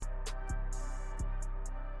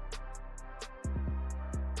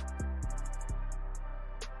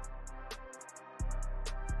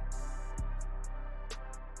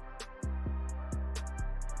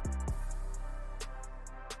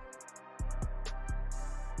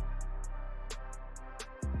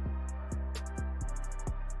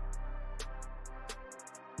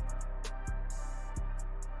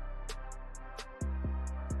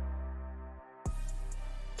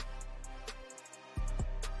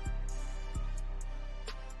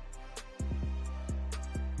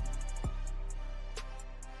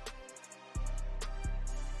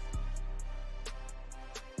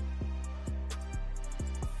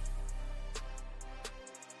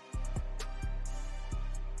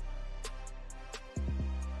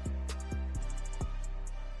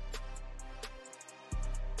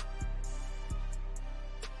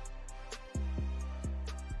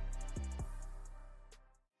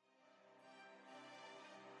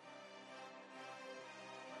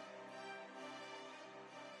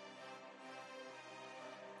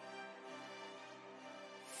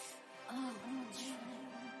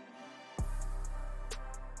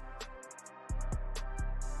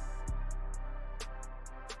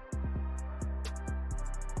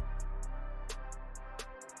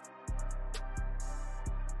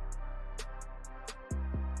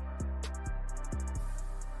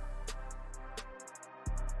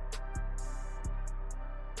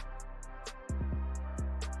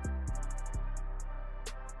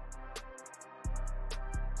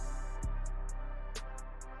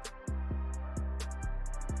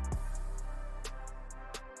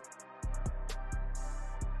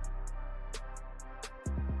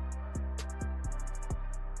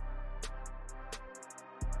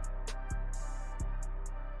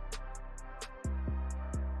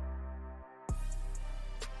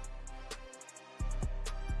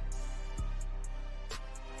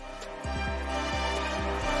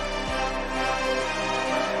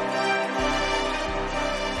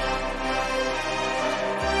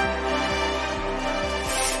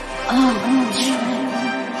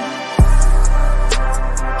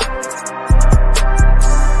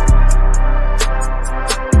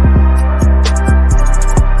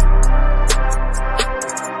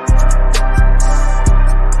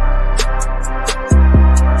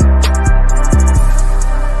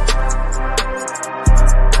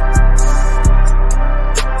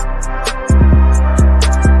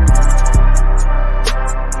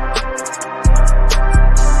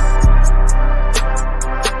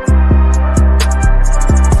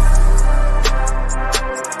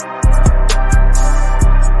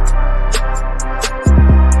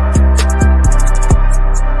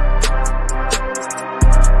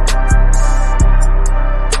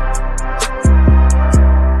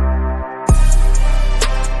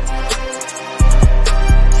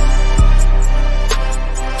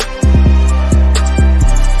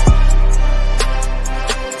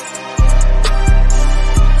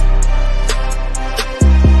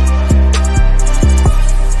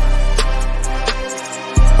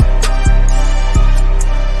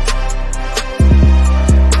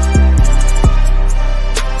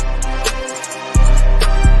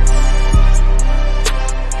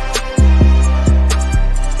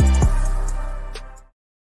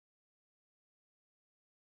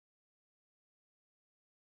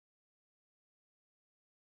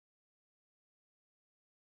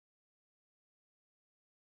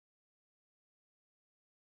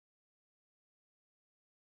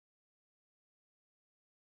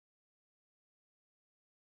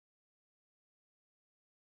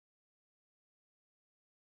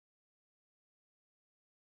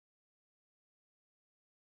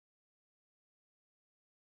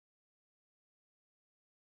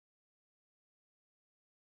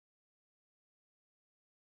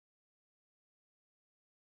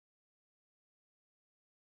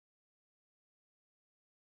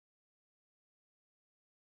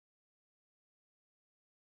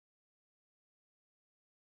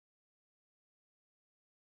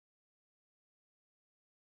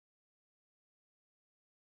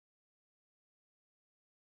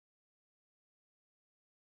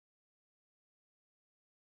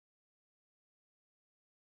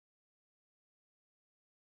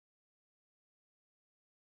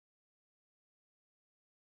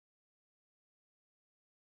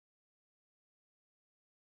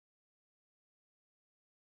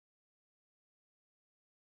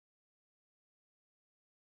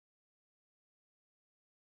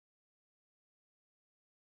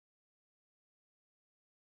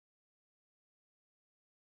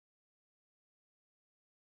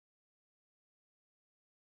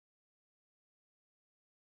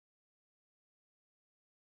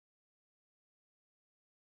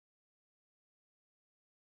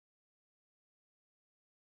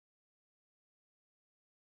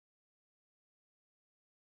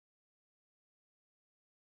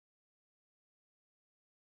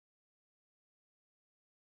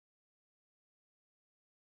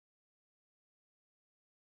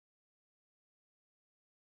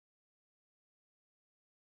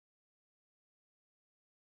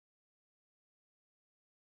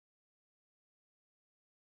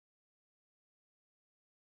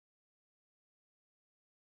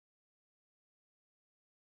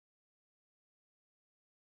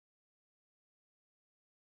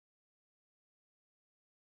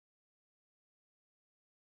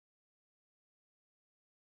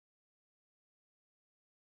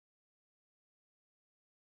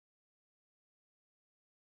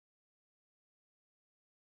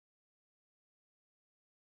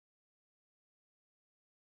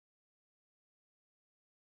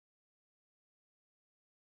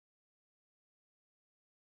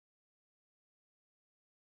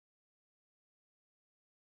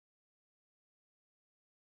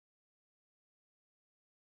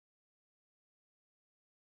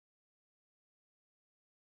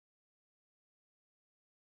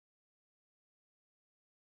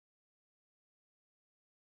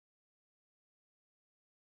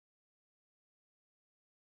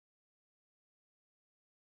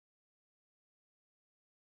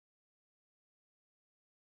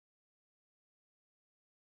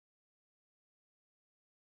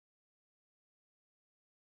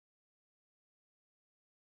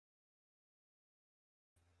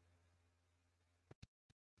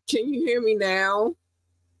Can you hear me now?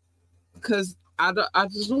 Because I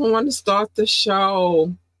just don't want to start the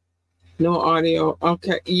show. No audio.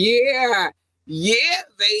 Okay. Yeah,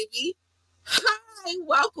 baby. Hi,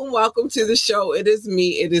 welcome to the show. It is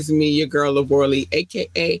me, your girl Lavorley,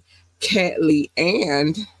 aka Catley,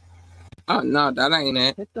 and oh no, that ain't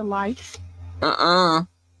it. Hit the lights. That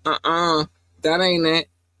ain't it.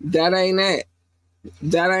 That ain't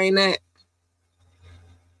it.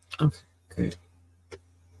 Okay,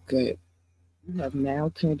 good. You have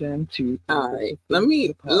now turned into. All right. Let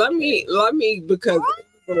me, because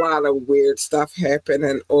there's a lot of weird stuff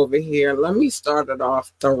happening over here. Let me start it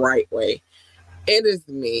off the right way. It is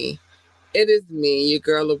me, your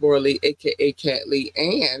girl Lavorley, aka Catley,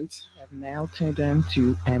 and You have now turned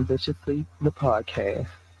into Ambitiously the podcast.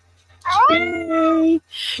 hey,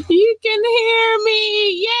 you can hear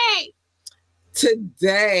me. Yay!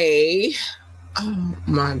 Today, oh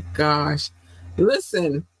my gosh.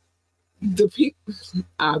 Listen, the people,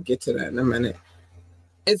 I'll get to that in a minute.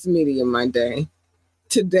 It's Media Monday.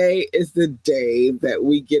 Today is the day that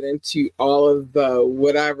we get into all of the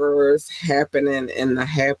whatever's happening and the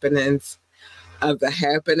happenings of the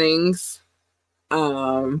happenings.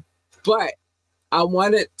 But I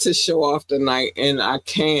wanted to show off tonight, and I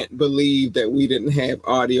can't believe that we didn't have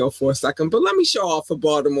audio for a second. But let me show off for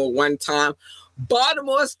Baltimore one time.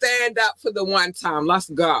 Baltimore, stand up for the one time. Let's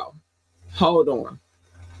go. Hold on.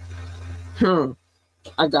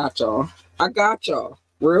 I got y'all.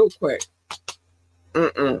 Real quick.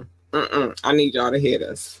 I need y'all to hear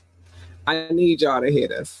this.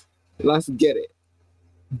 Let's get it.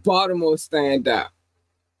 Baltimore, stand up.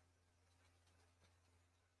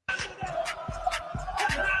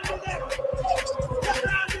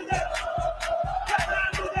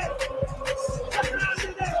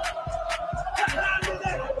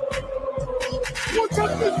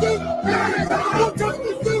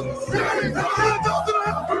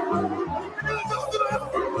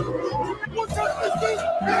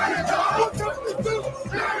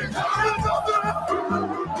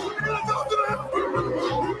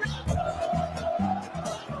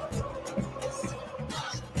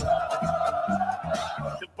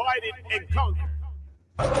 Divided and conquered.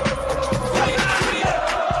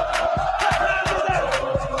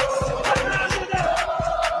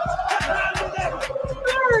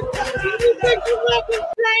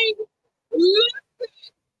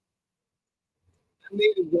 I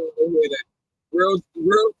need to go over that. Real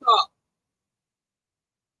talk.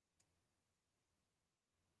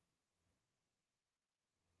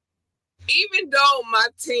 Even though my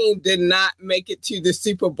team did not make it to the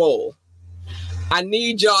Super Bowl, I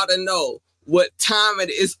need y'all to know what time it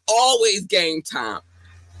is. Always game time.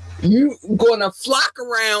 You gonna flock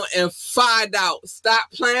around and find out. Stop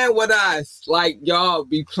playing with us. Like y'all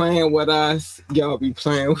be playing with us.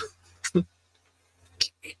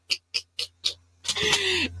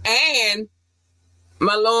 And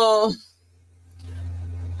my little,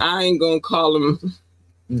 I ain't gonna call him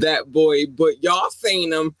that boy, but y'all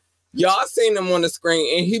seen him on the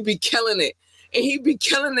screen, and he be killing it. And he be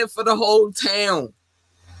killing it for the whole town.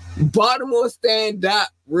 Baltimore, stand up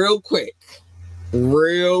real quick.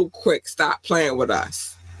 Stop playing with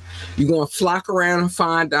us. You're going to flock around and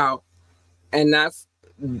find out. And that's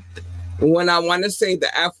when I want to say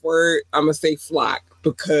the F word, I'm going to say flock,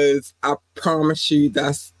 because I promise you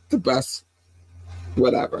that's the best,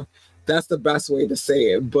 whatever. That's the best way to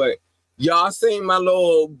say it. But y'all seen my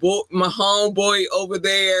little boy, my homeboy over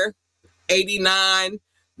there, 89,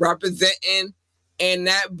 representing. And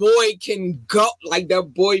that boy can go, like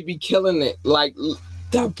that boy be killing it. Like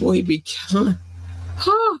that boy be killing.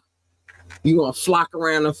 You gonna flock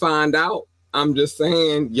around and find out. I'm just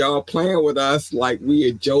saying, y'all playing with us like we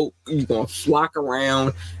a joke. You gonna flock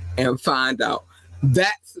around and find out.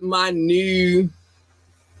 That's my new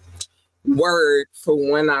word for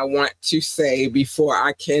when I want to say, before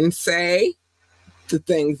I can say the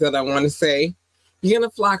things that I want to say. You're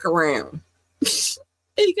gonna flock around. And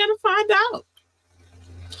you're gonna find out.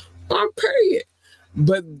 Period.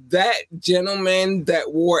 But that gentleman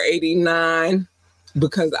that wore 89,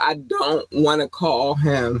 because I don't want to call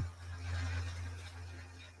him,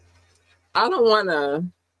 I don't want to,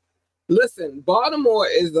 listen, Baltimore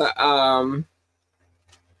is a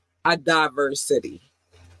diverse city.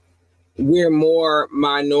 We're more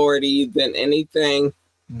minority than anything,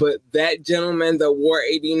 but that gentleman that wore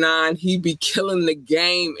 89, he be killing the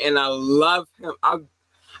game, and I love him. I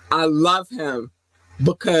love him.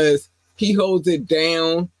 Because he holds it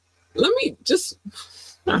down. Let me just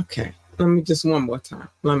one more time.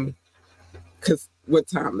 Because what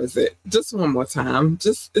time is it? Just one more time.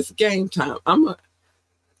 It's game time.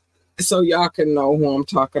 so y'all can know who I'm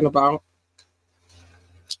talking about.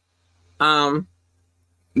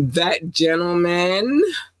 That gentleman,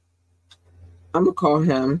 I'm gonna call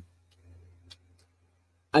him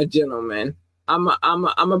a gentleman. I'm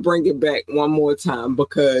gonna bring it back one more time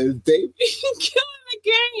because they be killing the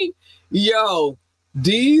game. Yo,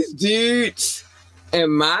 these dudes in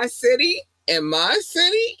my city,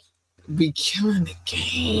 be killing the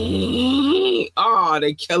game. Oh,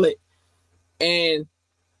 they kill it. And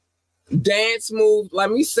dance move, let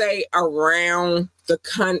me say, around flock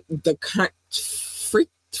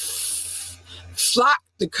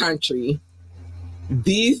the country.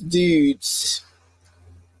 These dudes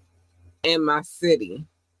in my city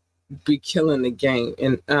be killing the game.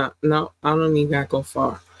 And no, I don't even gotta go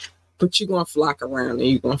far. But you're gonna flock around and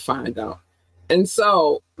you're gonna find out. And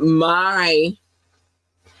so in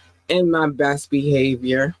my best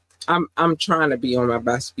behavior, I'm trying to be on my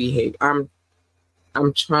best behavior. I'm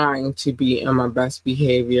trying to be on my best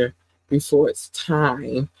behavior before it's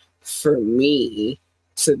time for me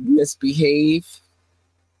to misbehave.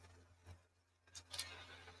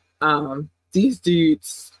 These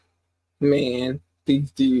dudes, man,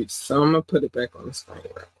 these dudes. So I'm gonna put it back on the screen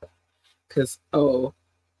real quick. Cause oh,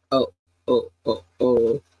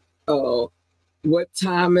 what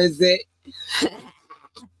time is it?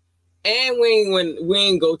 And we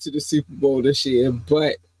ain't go to the Super Bowl this year,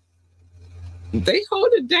 but they hold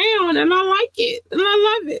it down and I like it and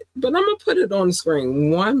I love it. But I'm gonna put it on the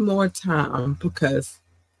screen one more time because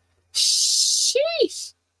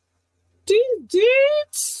sheesh, these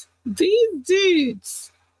dudes.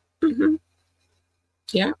 Mm-hmm.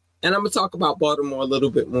 Yeah. And I'm gonna talk about Baltimore a little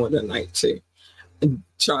bit more tonight too. And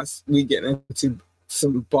trust, we get into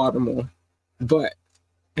some Baltimore, but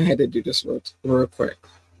I had to do this real quick.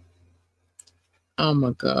 Oh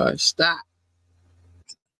my gosh, stop.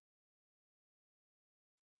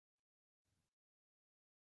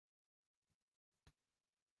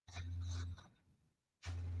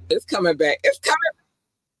 It's coming back. It's coming.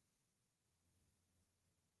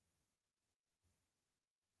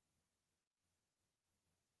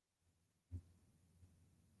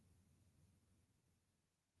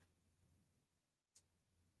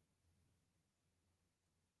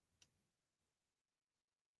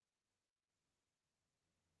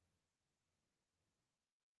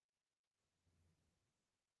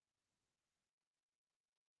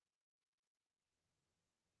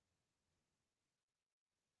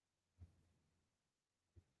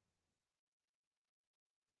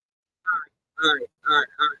 All right, all right,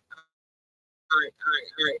 all right, all right, all right,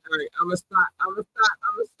 all right, all right. I'm gonna stop. I'm gonna stop.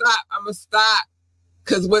 I'm gonna stop. I'm gonna stop.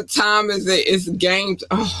 Cause what time is it? It's game.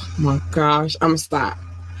 Oh my gosh, I'm gonna stop.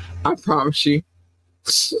 I promise you.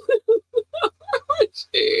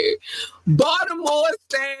 Baltimore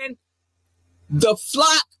stand the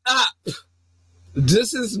flock up.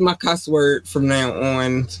 This is my cuss word from now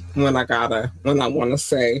on. When I want to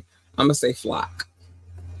say, I'm gonna say flock.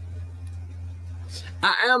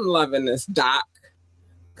 I am loving this, Doc.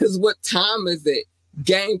 Cause what time is it?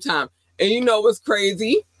 Game time. And you know what's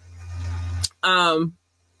crazy? Some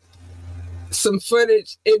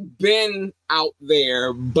footage, it been out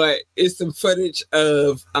there, but it's some footage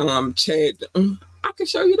of Chad. I can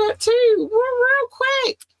show you that too, real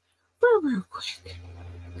quick. Real quick.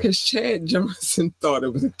 Because Chad Johnson thought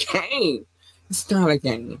it was a game. It's not a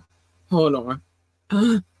game. Hold on.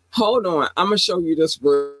 Hold on. I'm gonna show you this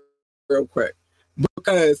real quick.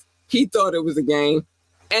 Because he thought it was a game.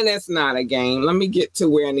 And it's not a game. Let me get to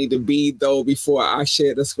where I need to be though before I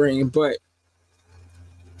share the screen. But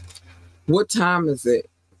what time is it?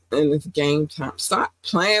 And it's game time. Stop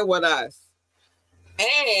playing with us.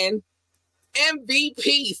 And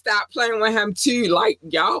MVP, stop playing with him too. Like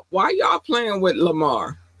y'all, why y'all playing with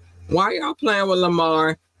Lamar? Why y'all playing with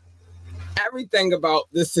Lamar? Everything about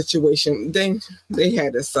this situation, they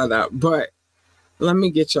had it set up. But let me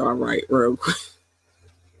get y'all right real quick.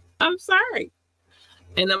 I'm sorry.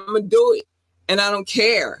 And I'm gonna do it. And I don't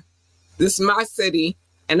care. This is my city,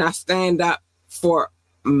 and I stand up for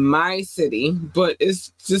my city, but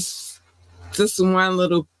it's just one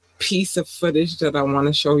little piece of footage that I want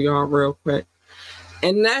to show y'all real quick.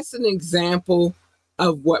 And that's an example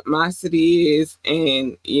of what my city is.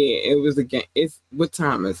 And yeah, it was a game. What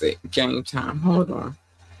time is it? Game time. Hold on.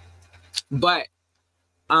 But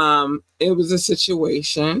it was a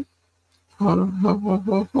situation. Hold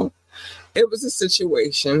on. It was a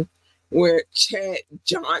situation where Chad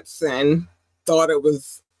Johnson thought it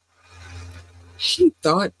was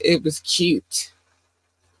cute.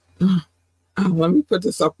 Let me put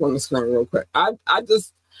this up on the screen real quick. I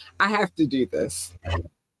have to do this.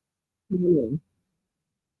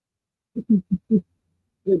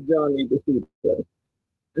 Y'all need to see this.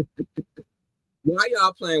 Why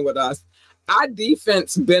y'all playing with us? Our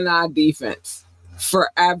defense been our defense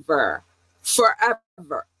forever.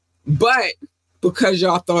 Forever. But because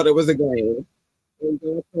y'all thought it was a game, and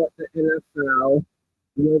y'all thought the NFL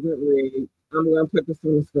wasn't rigged, I'm going to put this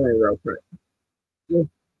on the screen real quick. Yeah,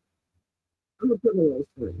 I'm going to put it on the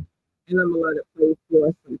screen. And I'm going to let it play for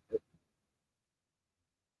us.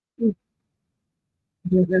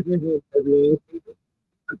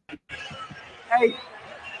 Hey,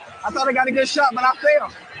 I thought I got a good shot, but I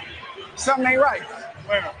failed. Something ain't right.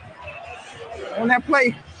 Where? On that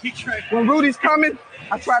play, when Rudy's coming,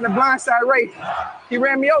 I tried to blindside Ray. He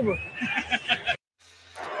ran me over.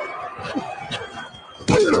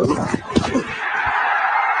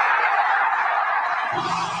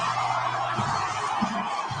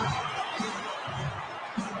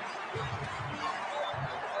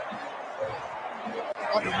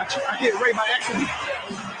 I hit Ray by accident.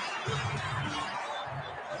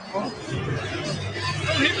 Don't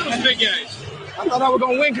hit those big guys. I thought I was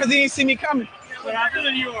going to win because he didn't see me coming. What happened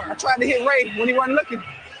than you are? I tried to hit Ray when he wasn't looking.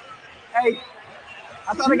 Hey,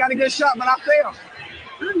 I thought I got a good shot, but I failed.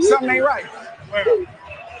 Something ain't right. Where?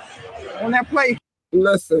 On that play.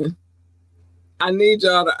 Listen, I need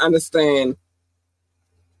y'all to understand.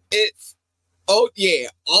 It's,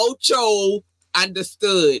 Ocho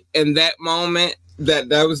understood in that moment that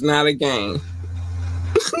was not a game.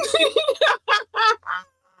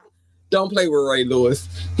 Don't play with Ray Lewis.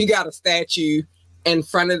 He got a statue in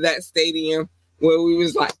front of that stadium where we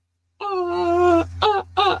was like,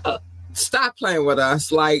 stop playing with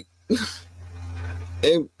us. Like,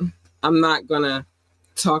 I'm not gonna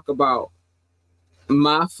talk about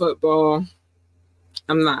my football.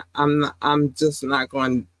 I'm just not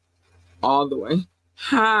going all the way.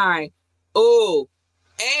 Hi. Oh,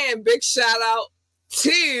 and big shout out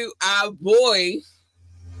to our boy,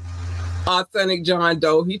 Authentic John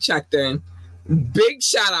Doe. He checked in. Big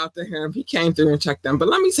shout out to him. He came through and checked in. But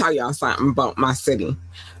let me tell y'all something about my city.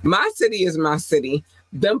 My city is my city.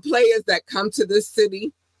 Them players that come to this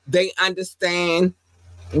city, they understand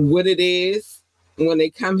what it is when they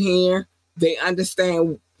come here. They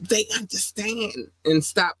understand, and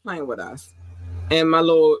stop playing with us. And my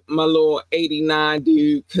little 89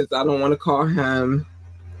 dude, because I don't want to call him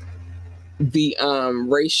the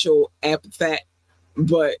racial epithet,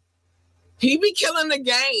 but he be killing the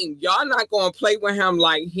game. Y'all not gonna play with him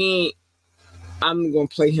like I'm gonna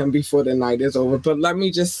play him before the night is over. But let me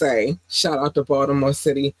just say, shout out to Baltimore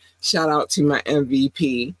City, shout out to my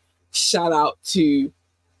MVP, shout out to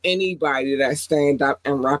anybody that stand up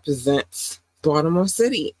and represents Baltimore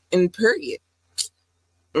City, in period.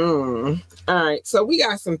 All right, so we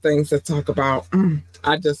got some things to talk about.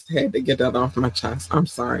 I just had to get that off my chest. I'm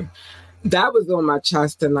sorry. That was on my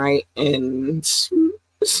chest tonight, and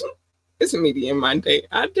it's Media Monday.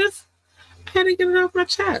 I had to get it off my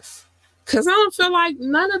chest. Because I don't feel like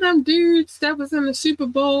none of them dudes that was in the Super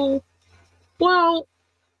Bowl, well,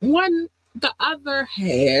 one, the other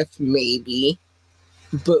half, maybe,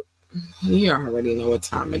 but you already know what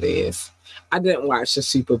time it is. I didn't watch the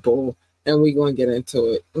Super Bowl. And we're going to get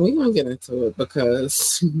into it. We're going to get into it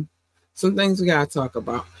because some things we got to talk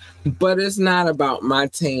about. But it's not about my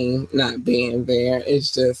team not being there.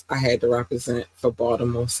 It's just I had to represent for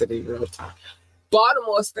Baltimore City real time.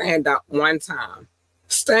 Baltimore, stand up one time.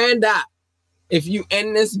 Stand up. If you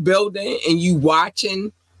in this building and you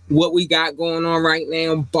watching what we got going on right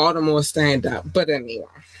now, Baltimore, stand up. But anyway,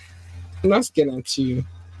 let's get into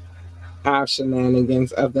our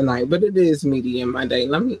shenanigans of the night. But it is Media Monday.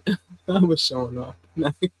 I was showing off.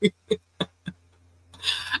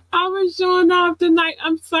 I was showing off tonight.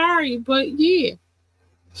 I'm sorry, but yeah.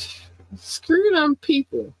 Screw them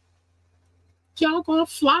people. Y'all gonna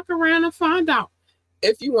flock around and find out.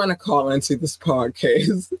 If you want to call into this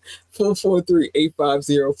podcast,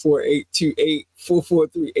 443-850-4828,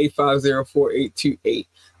 443-850-4828.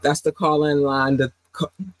 That's the call-in line. The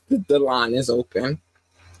line is open.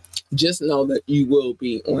 Just know that you will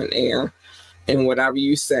be on air. And whatever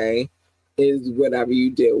you say is whatever you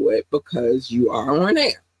deal with because you are on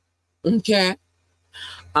air. Okay?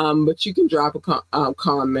 But you can drop a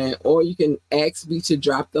comment or you can ask me to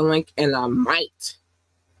drop the link and I might,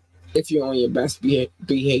 if you're on your best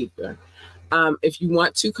behavior. If you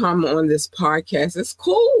want to come on this podcast, it's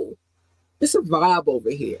cool. It's a vibe over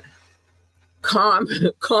here.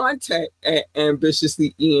 Contact at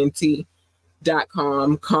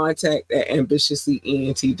ambitiouslyent.com. Contact at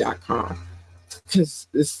ambitiouslyent.com. Because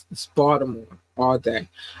it's Baltimore all day.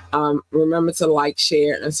 Remember to like,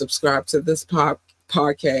 share, and subscribe to this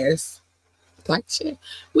podcast. Like, share.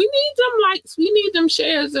 We need them likes. We need them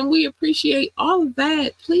shares, and we appreciate all of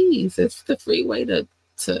that. Please, it's the free way to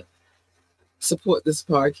support this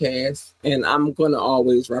podcast. And I'm gonna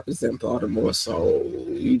always represent Baltimore, so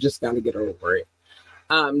you just gotta get over it.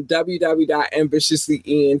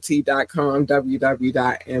 www.ambitiouslyent.com,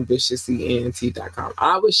 www.ambitiouslyent.com.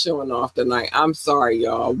 I was showing off tonight. I'm sorry,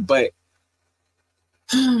 y'all, but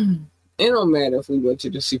it don't matter if we went to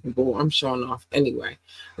the Super Bowl. I'm showing off anyway.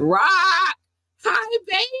 Rock! Hi,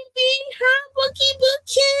 baby! Hi, Bookie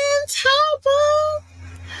Bookins! Hi, boo!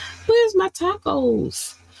 Where's my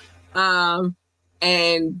tacos?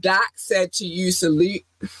 And Doc said to you, salute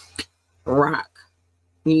Rock.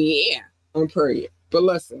 Yeah, on period. But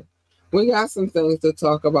listen, we got some things to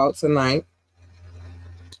talk about tonight.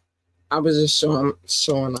 I was just showing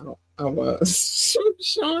out. I was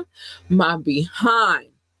showing my behind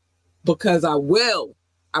because I will.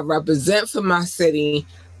 I represent for my city.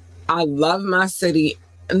 I love my city.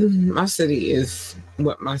 My city is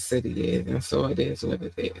what my city is, and so it is what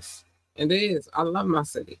it is. It is. I love my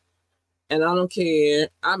city. And I don't care.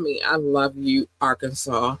 I mean, I love you,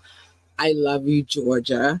 Arkansas. I love you,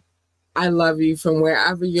 Georgia. I love you from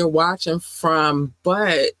wherever you're watching from,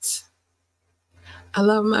 but I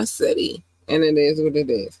love my city, and it is what it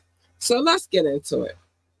is. So let's get into it.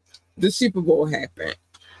 The Super Bowl happened.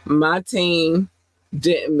 My team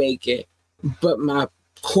didn't make it, but my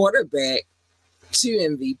quarterback,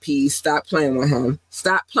 2 MVPs, stop playing with him.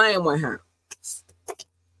 Stop playing with him.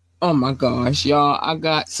 Oh my gosh, y'all, I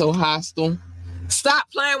got so hostile.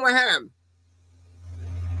 Stop playing with him.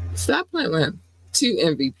 Stop playing with him. 2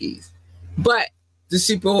 MVPs. But the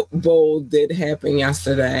Super Bowl did happen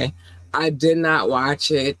yesterday. I did not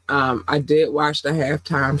watch it. I did watch the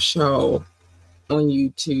halftime show on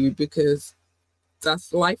YouTube because that's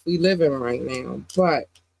the life we live in right now. But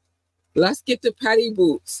let's get to Petty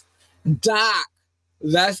Boots. Doc,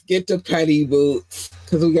 let's get to Petty Boots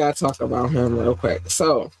because we got to talk about him real quick.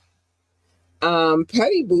 So,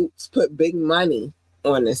 Petty Boots put big money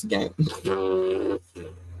on this game.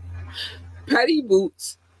 Petty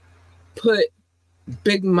Boots put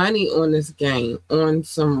big money on this game, on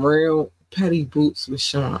some real. Petty Boots was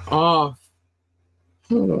showing off.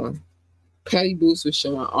 Hold on. Petty Boots was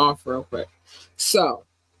showing off real quick. So,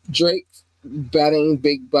 Drake betting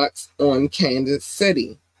big bucks on Kansas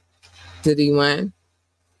City. Did he win?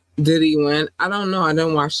 Did he win? I don't know. I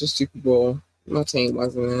didn't watch the Super Bowl. My team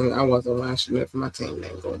wasn't in. I wasn't watching it if my team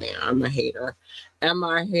didn't go down. I'm a hater. Am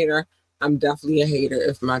I a hater? I'm definitely a hater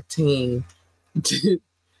if my team did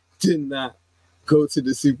not go to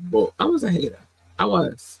the Super Bowl. I was a hater. I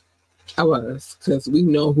was. Because we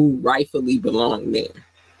know who rightfully belonged there.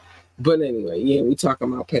 But anyway, yeah, we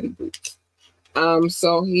talking about Petty Boots.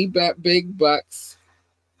 So he bet big bucks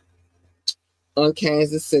on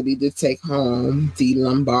Kansas City to take home the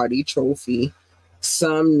Lombardi Trophy.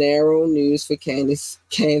 Some narrow news for Kansas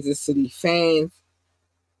City fans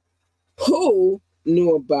who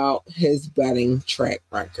knew about his betting track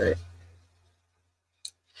record.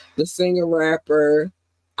 The singer-rapper,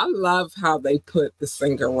 I love how they put the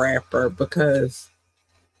singer-rapper because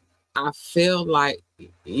I feel like, yeah,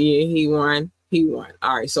 he won.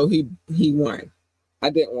 All right, so he won. I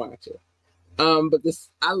didn't watch it. But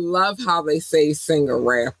I love how they say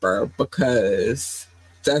singer-rapper because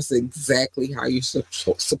that's exactly how you're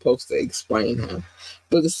supposed to explain him.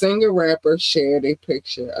 But the singer-rapper shared a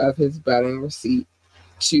picture of his betting receipt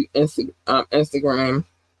to Instagram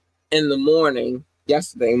in the morning,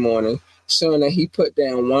 yesterday morning, showing that he put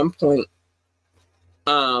down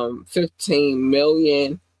 $1.15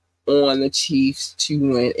 million on the Chiefs to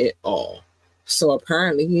win it all. So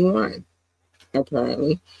apparently he won.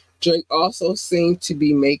 Apparently. Drake also seemed to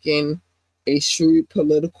be making a shrewd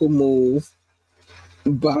political move,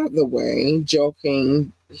 by the way,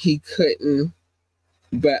 joking he couldn't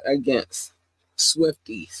bet against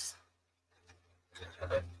Swifties.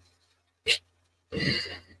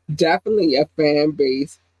 Definitely a fan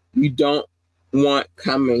base you don't want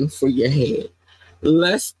coming for your head.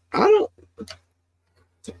 I'm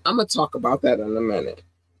gonna talk about that in a minute.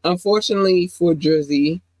 Unfortunately for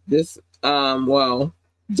Drizzy, this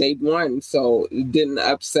they won, so it didn't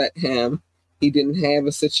upset him. He didn't have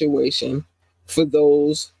a situation. For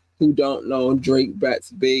those who don't know, Drake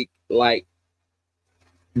bets big. Like,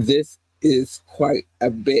 this is quite a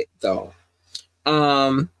bit though.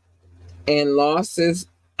 And losses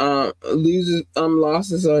are these,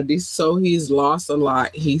 so he's lost a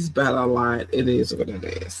lot, he's bet a lot. It is what it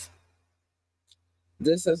is.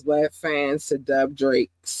 This has led fans to dub Drake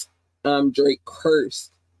curse,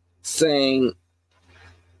 saying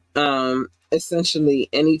essentially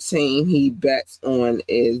any team he bets on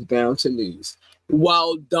is bound to lose.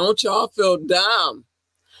 Well, don't y'all feel dumb.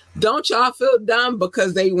 Don't y'all feel dumb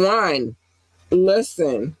because they won.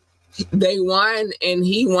 Listen, they won and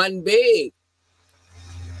he won big.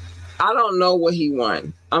 I don't know what he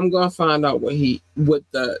won. I'm gonna find out what his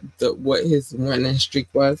winning streak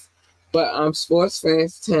was. But sports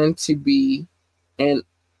fans tend to be an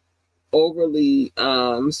overly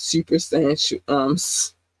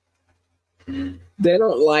superstitious. They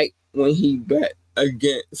don't like when he bet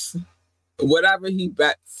against whatever he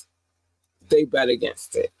bets. They bet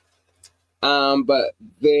against it. But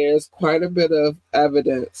there's quite a bit of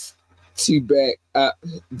evidence to back up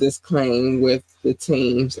this claim with the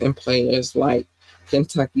teams and players like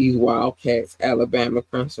Kentucky Wildcats, Alabama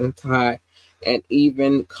Crimson Tide, and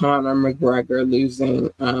even Conor McGregor losing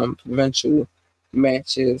provincial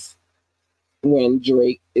matches when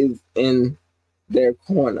Drake is in their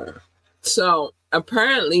corner. So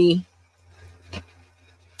apparently,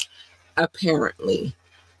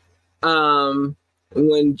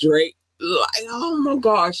 when Drake, like, oh my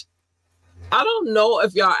gosh, I don't know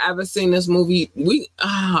if y'all ever seen this movie.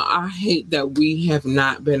 I hate that we have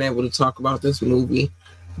not been able to talk about this movie,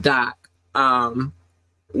 Doc,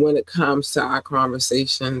 when it comes to our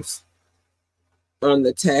conversations on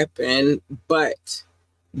the tap in. But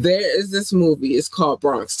there is this movie. It's called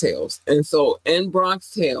Bronx Tales. And so in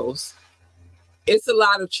Bronx Tales, it's a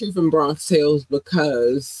lot of truth in Bronx Tales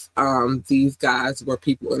because these guys were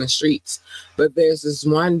people in the streets. But there's this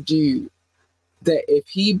one dude that if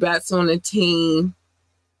he bets on a team,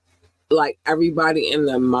 like everybody in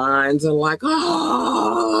their minds are like,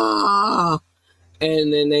 ah,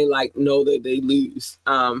 and then they like know that they lose.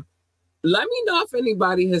 Let me know if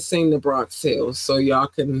anybody has seen the Bronx Tales so y'all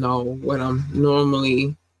can know what I'm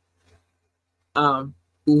normally, who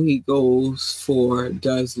he goes for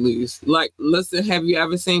does lose. Like, listen, have you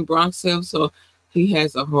ever seen Bronx Tales? So he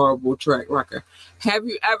has a horrible track record. Have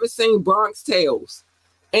you ever seen Bronx Tales?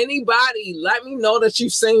 Anybody, let me know that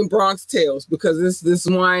you've seen Bronx Tales because it's this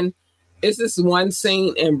one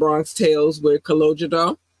scene in Bronx Tales where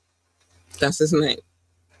Kalojado, that's his name,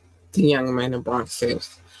 the young man in Bronx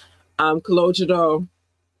Tales. Kalojado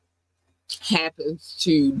happens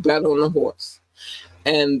to bet on a horse,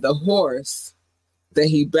 and the horse that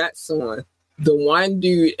he bets on, the one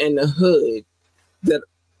dude in the hood that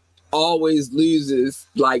always loses,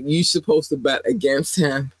 like you supposed to bet against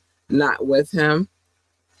him, not with him.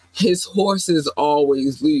 His horses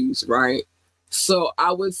always lose, right? So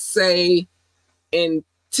I would say in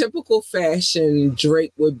typical fashion,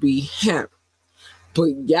 Drake would be him. But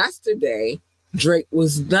yesterday, Drake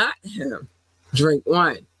was not him. Drake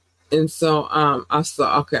won. And so I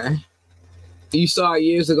saw, okay. You saw it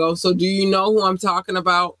years ago. So do you know who I'm talking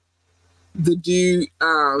about? The dude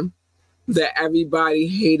that everybody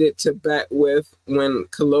hated to bet with when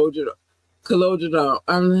Kalojado,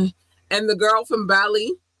 and the girl from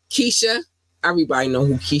Bali, Keisha, everybody know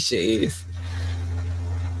who Keisha is.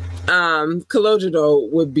 Kalojado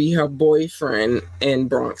would be her boyfriend in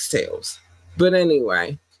Bronx Tales. But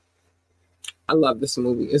anyway, I love this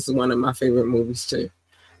movie. It's one of my favorite movies too.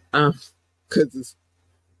 Because it's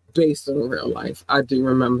based on real life. I do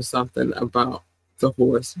remember something about the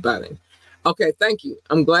horse betting. Okay, thank you.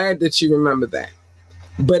 I'm glad that you remember that.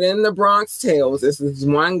 But in the Bronx Tales, this is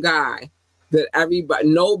one guy that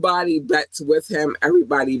nobody bets with him,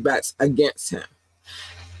 everybody bets against him.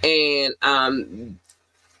 And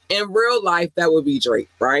in real life, that would be Drake,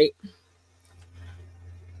 right?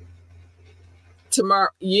 Tomorrow,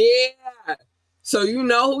 yeah. So you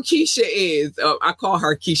know who Keisha is. I call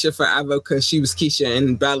her Keisha forever because she was Keisha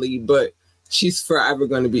in Belly, but she's forever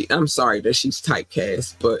going to be, I'm sorry that she's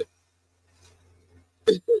typecast, but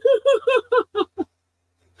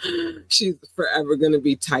she's forever going to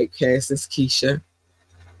be typecast as Keisha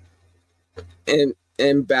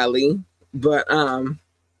in Belly. But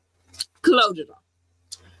Kalojado,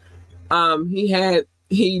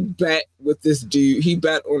 he bet with this dude. He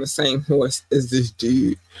bet on the same horse as this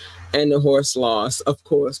dude. And the horse lost, of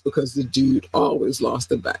course, because the dude always lost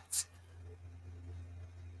the bets.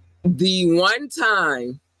 The one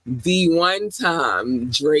time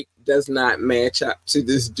Drake does not match up to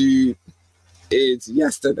this dude is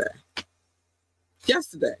yesterday.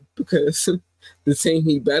 Yesterday, because the team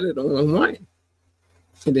he betted on won.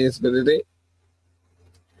 It is what it is.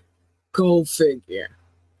 Go figure.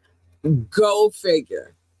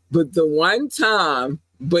 But the one time,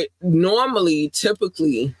 but normally,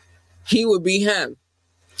 typically, he would be him.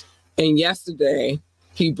 And yesterday,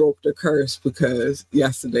 he broke the curse because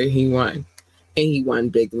yesterday he won. And he won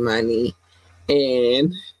big money.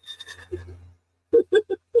 And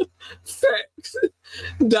facts.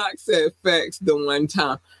 Doc said facts the one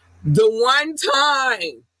time. The one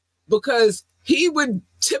time, because he would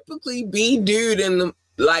typically be dude in the,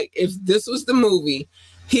 like, if this was the movie,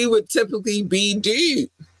 he would typically be dude.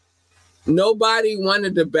 Nobody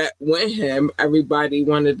wanted to bet with him. Everybody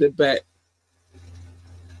wanted to bet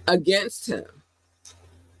against him.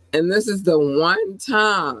 And this is the one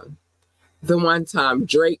time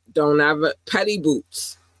Drake don't ever, petty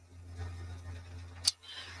boots.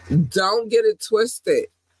 Don't get it twisted.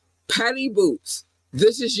 Petty boots.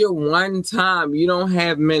 This is your one time. You don't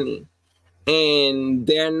have many. And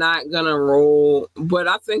they're not going to roll. But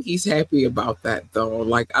I think he's happy about that, though.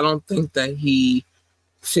 Like, I don't think that he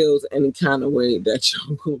feels any kind of way that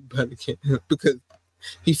y'all go bet against him because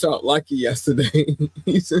he felt lucky yesterday.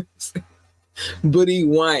 But he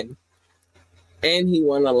won. And he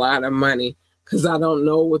won a lot of money because I don't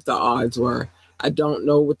know what the odds were. I don't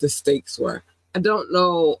know what the stakes were. I don't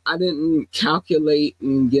know. I didn't calculate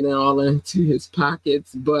and get it all into his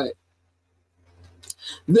pockets, but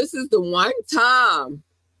this is the one time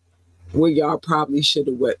where y'all probably should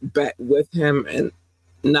have bet with him and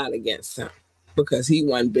not against him because he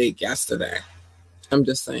won big yesterday. I'm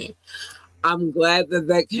just saying. I'm glad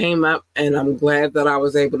that came up, and I'm glad that I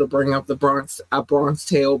was able to bring up the Bronx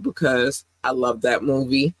Tale because I love that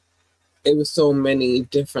movie. It was so many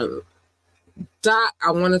different. Doc,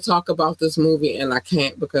 I want to talk about this movie, and I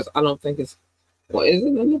can't because I don't think it's. Well, is it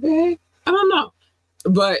in the bag? I don't know.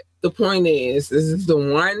 But the point is, this is the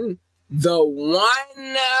one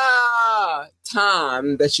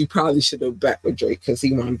time that you probably should have bet with Drake because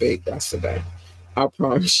he won big yesterday. I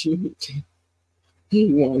promise you. He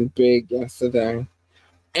won big yesterday.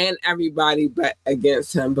 And everybody bet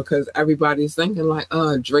against him because everybody's thinking like,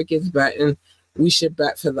 oh, Drake is betting. We should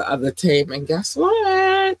bet for the other team. And guess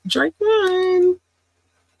what? Drake won.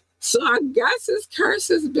 So I guess his curse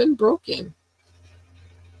has been broken.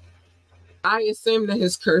 I assume that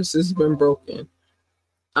his curse has been broken.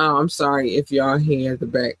 Oh, I'm sorry if y'all hear the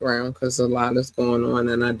background because a lot is going on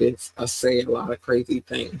and I say a lot of crazy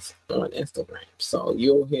things on Instagram. So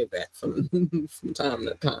you'll hear that from time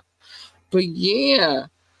to time. But yeah,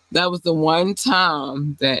 that was the one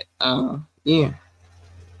time that, yeah,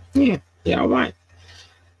 right.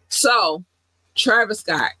 So Travis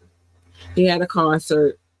Scott, he had a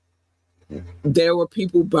concert. There were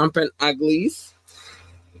people bumping uglies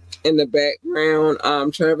in the background.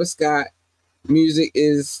 Travis Scott music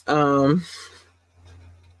is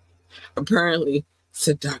apparently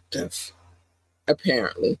seductive.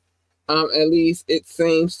 Apparently. At least it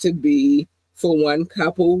seems to be for one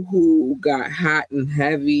couple who got hot and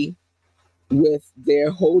heavy with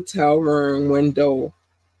their hotel room window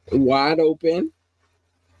wide open.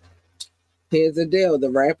 Here's the deal.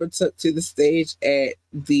 The rapper took to the stage at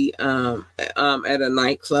the at a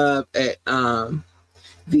nightclub at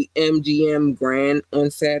the MGM Grand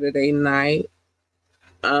on Saturday night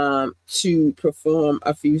to perform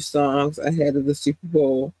a few songs ahead of the Super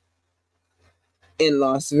Bowl in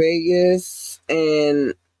Las Vegas.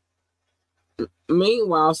 And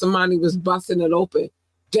meanwhile, somebody was busting it open.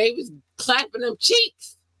 They was clapping them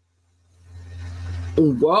cheeks.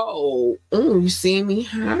 Whoa. Oh, you see me?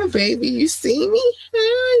 Hi, baby. You see me?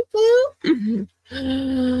 Hi, boo.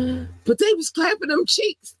 But they was clapping them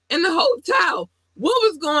cheeks in the hotel. What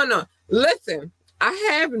was going on? Listen, I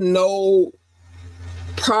have no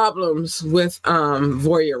problems with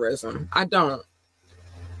voyeurism. I don't.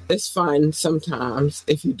 It's fun sometimes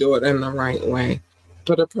if you do it in the right way.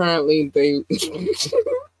 But apparently the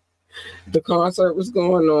concert was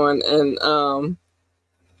going on and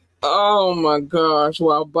oh my gosh,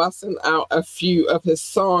 while busting out a few of his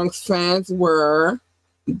songs, fans were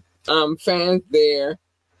fans there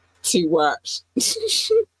to watch.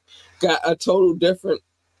 Got a total different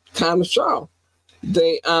kind of show.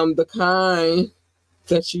 They the kind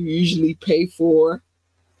that you usually pay for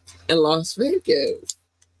in Las Vegas.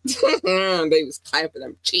 They was clapping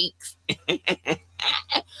them cheeks.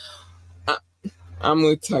 I'm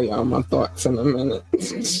gonna tell y'all my thoughts in a minute.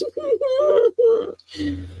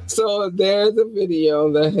 So there's a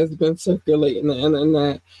video that has been circulating the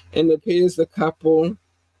internet, and it appears the couple.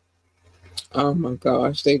 Oh my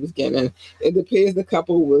gosh, it appears the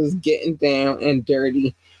couple was getting down and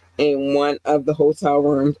dirty in one of the hotel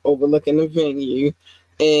rooms overlooking the venue,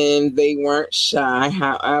 and they weren't shy,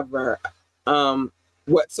 however,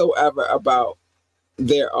 whatsoever about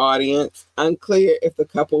their audience. Unclear if the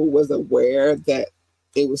couple was aware that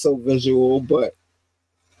it was so visual, but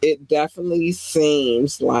it definitely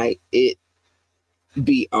seems like it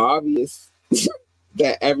be obvious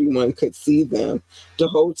that everyone could see them. The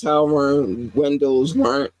hotel room windows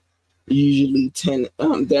weren't usually tinted.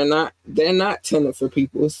 They're not tinted for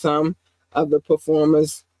people. Some of the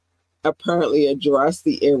performers apparently addressed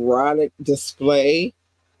the erotic display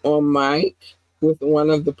on mic, with one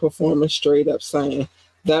of the performers straight up saying,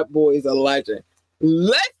 "That boy's a legend."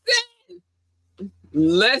 Listen,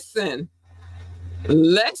 listen,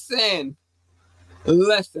 listen,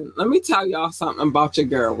 listen. Let me tell y'all something about your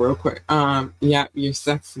girl real quick. Yeah, you're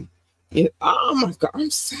sexy. Yeah, oh my God, I'm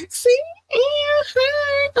sexy.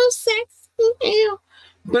 I'm sexy. Yeah.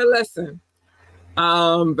 But listen,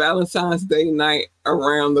 Valentine's Day night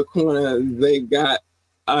around the corner, they got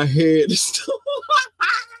a head store.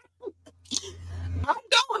 I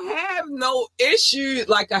don't have no issue.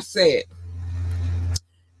 Like I said,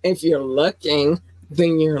 if you're looking,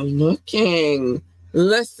 then you're looking.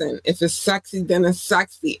 Listen, if it's sexy, then it's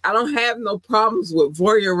sexy. I don't have no problems with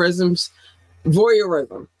voyeurism.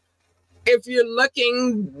 If you're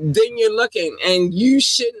looking, then you're looking. And you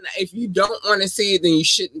shouldn't, if you don't want to see it, then you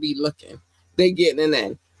shouldn't be looking. They're getting it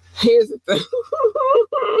in. Here's the thing.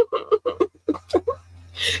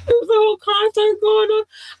 There's a whole concert going on.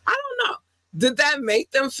 I don't know. Did that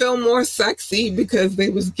make them feel more sexy because they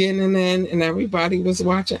was getting in and everybody was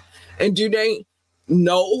watching? And do they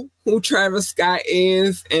know who Travis Scott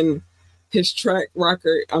is and his track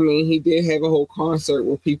record? I mean, he did have a whole concert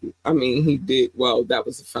with people. I mean, he did. Well, that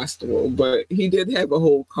was a festival, but he did have a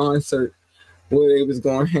whole concert where they was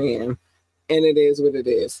going ham, and it is what it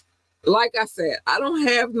is. Like I said, I don't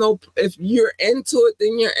have no, if you're into it,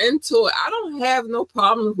 then you're into it. I don't have no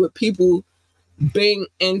problems with people being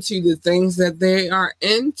into the things that they are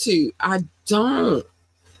into. I don't.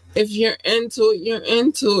 If you're into it, you're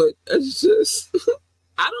into it. It's just,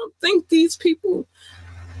 I don't think these people,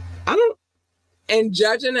 and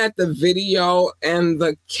judging at the video and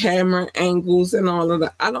the camera angles and all of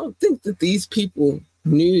that, I don't think that these people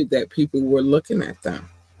knew that people were looking at them.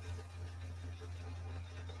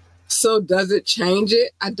 So does it change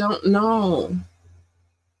it? I don't know.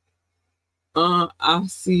 I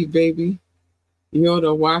see Baby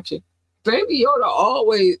Yoda watching. Baby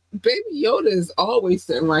Yoda is always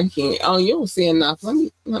sitting right here. Oh, you don't see enough. Let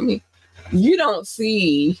me. You don't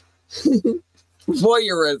see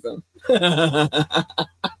voyeurism.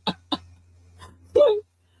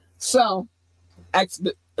 So,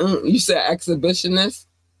 you said exhibitionist.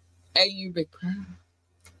 Hey, you big proud.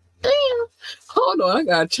 Damn. Hold on, I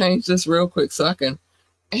gotta change this real quick so I can.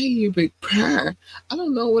 Hey, you big prayer. I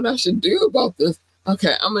don't know what I should do about this.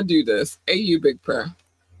 Okay, I'm gonna do this. Hey, you big prayer.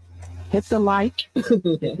 Hit the like, hit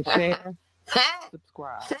the share,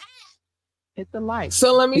 subscribe. Hit the like.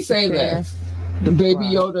 So let me say this. The Baby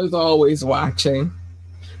Yoda's always watching.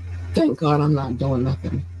 Thank God I'm not doing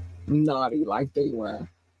nothing naughty like they were.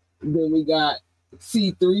 Then we got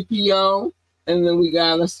C-3PO. And then we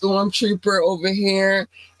got a stormtrooper over here.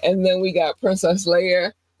 And then we got Princess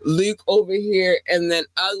Leia, Luke over here, and then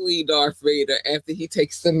ugly Darth Vader after he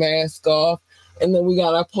takes the mask off. And then we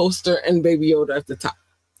got our poster and Baby Yoda at the top.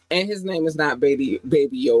 And his name is not Baby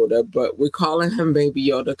Yoda, but we're calling him Baby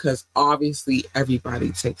Yoda because obviously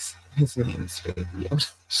everybody takes his name is Baby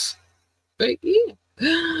Yoda. But yeah,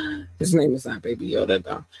 his name is not Baby Yoda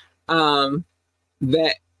though.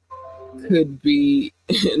 That could be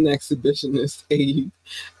an exhibitionist aid.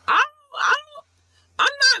 I'm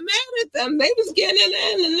not mad at them. They was getting it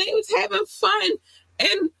in and they was having fun.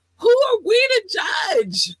 And who are we to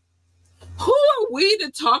judge? Who are we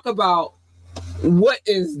to talk about what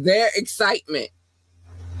is their excitement?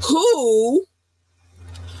 Who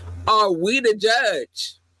are we to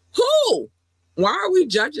judge? Who? Why are we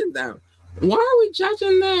judging them? Why are we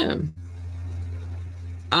judging them?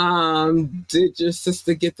 Did your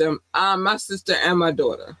sister get them? My sister and my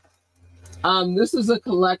daughter. This is a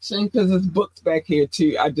collection because there's books back here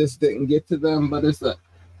too. I just didn't get to them, but it's a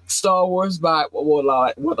Star Wars Bible,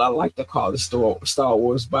 what I like to call the Star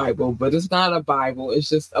Wars Bible, but it's not a Bible. It's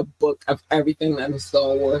just a book of everything that is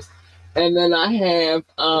Star Wars. And then I have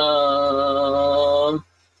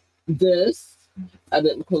this. I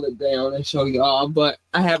didn't pull it down and show y'all, but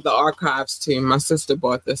I have the archives too. My sister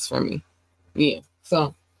bought this for me. Yeah,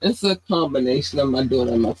 so it's a combination of my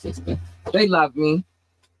daughter and my sister. They love me.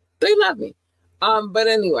 They love me. But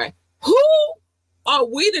anyway, who are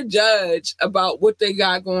we to judge about what they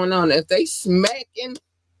got going on? If they smacking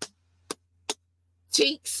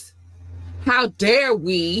cheeks, how dare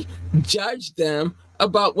we judge them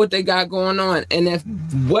about what they got going on? And if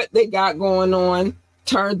what they got going on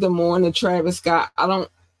turned them on to Travis Scott,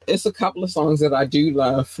 it's a couple of songs that I do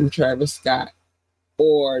love from Travis Scott,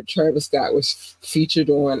 or Travis Scott was featured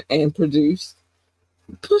on and produced.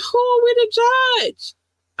 But who are we to judge?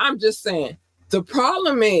 I'm just saying, the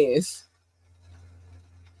problem is,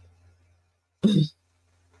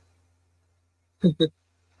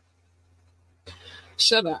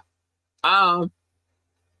 shut up.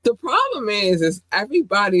 The problem is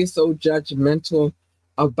everybody is so judgmental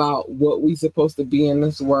about what we supposed to be in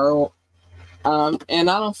this world. And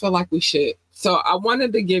I don't feel like we should. So I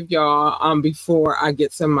wanted to give y'all, before I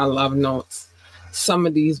get to my love notes, some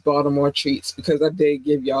of these Baltimore treats, because I did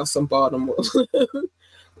give y'all some Baltimore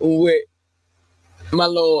with my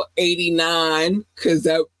little 89, because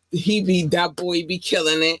that boy be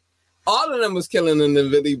killing it. All of them was killing in the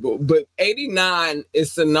Philly, but 89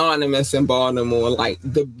 is synonymous in Baltimore. Like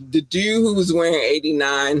the dude who was wearing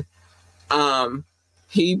 89,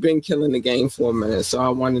 he been killing the game for a minute. So I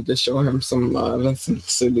wanted to show him some love and some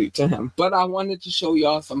salute to him. But I wanted to show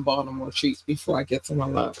y'all some Baltimore treats before I get to my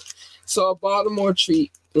love. So a Baltimore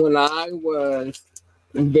treat when I was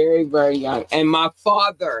very, very young, and my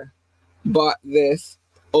father bought this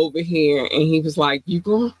over here, and he was like, you're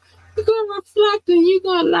gonna reflect and you're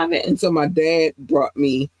gonna love it. And so my dad brought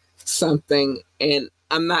me something, and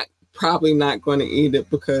I'm probably not going to eat it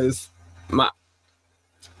because my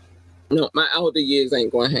elder years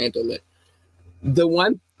ain't going to handle it.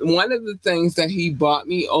 One of the things that he bought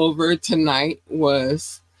me over tonight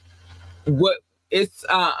was let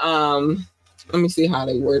me see how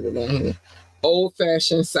they worded it here. Old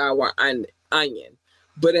fashioned sour onion.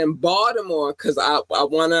 But in Baltimore, because I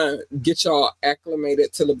want to get y'all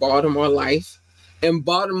acclimated to the Baltimore life. In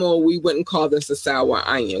Baltimore, we wouldn't call this a sour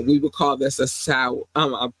onion. We would call this a sour.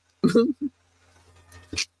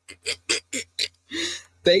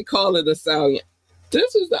 They call it a sour.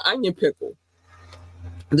 This is the onion pickle.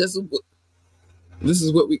 This is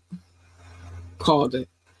what we called it.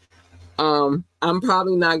 I'm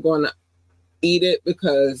probably not going to eat it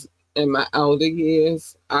because in my elder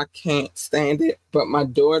years, I can't stand it. But my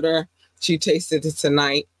daughter, she tasted it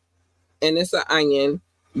tonight. And it's an onion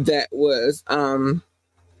that was,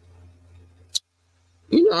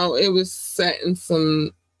 it was set in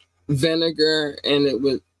some vinegar,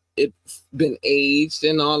 and it's been aged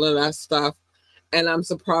and all of that stuff. And I'm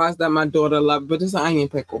surprised that my daughter loved it, but it's an onion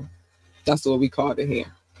pickle. That's what we called it here.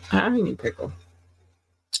 Onion pickle.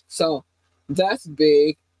 So that's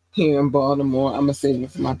big here in Baltimore. I'm going to save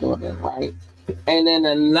it for my daughter, right? And then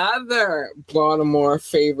another Baltimore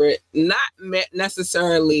favorite, not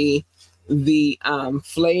necessarily the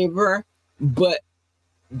flavor, but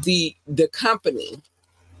the company,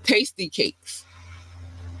 Tasty Cakes.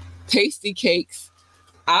 Tasty Cakes.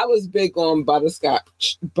 I was big on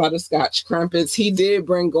butterscotch crumpets. He did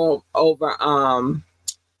bring over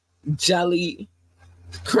jelly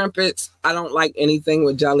crumpets. I don't like anything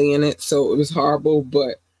with jelly in it, so it was horrible.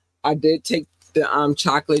 But I did take the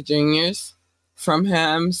chocolate juniors from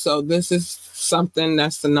him. So this is something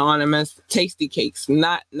that's synonymous. Tasty Cakes,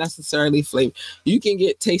 not necessarily flavor. You can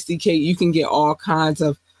get Tasty Cake. You can get all kinds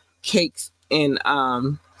of cakes in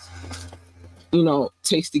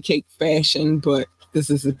Tasty Cake fashion, but this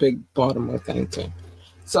is a big Baltimore thing too.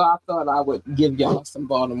 So I thought I would give y'all some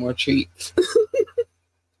Baltimore treats.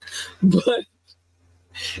 But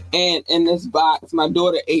and in this box, my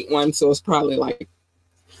daughter ate one, so it's probably like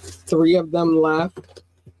 3 of them left.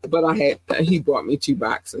 But he bought me 2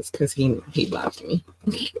 boxes because he loves me.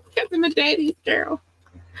 Because I'm a daddy's girl.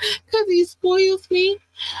 Because he spoils me.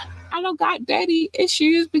 I don't got daddy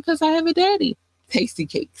issues because I have a daddy. Tasty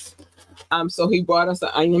Cakes. So he bought us an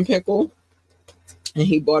onion pickle, and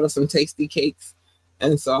he bought us some Tasty Cakes.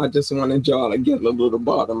 And so I just wanted y'all to get a little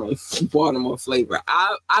Baltimore flavor.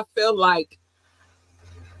 I feel like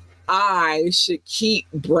I should keep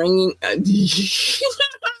bringing.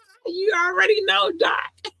 You already know,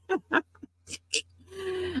 Doc. I'm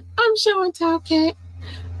showing Top Cat.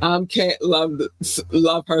 Cat love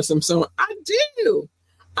her some song. I do.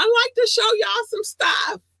 I like to show y'all some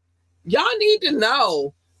stuff. Y'all need to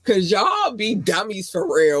know, because y'all be dummies for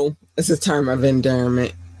real. It's a term of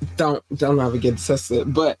endearment. Don't ever get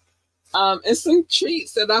obsessed. But it's some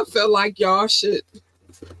treats that I feel like y'all should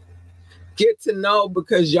get to know,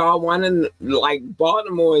 because y'all want to, like,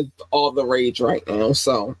 Baltimore is all the rage right now.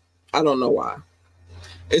 So I don't know why.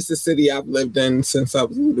 It's the city I've lived in since I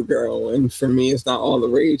was a little girl, and for me, it's not all the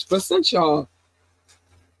rage. But since y'all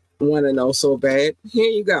want to know so bad, here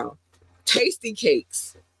you go. Tasty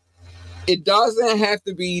Cakes. It doesn't have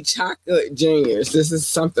to be chocolate juniors. This is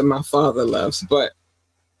something my father loves, but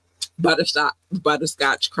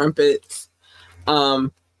butterscotch crumpets.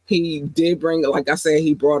 He did bring, like I said,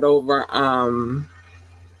 he brought over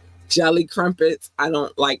jelly crumpets. I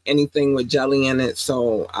don't like anything with jelly in it,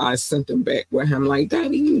 so I sent them back with him like,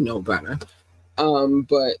 Daddy, you know better.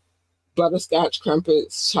 But butterscotch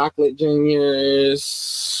crumpets, chocolate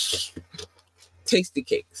juniors, Tasty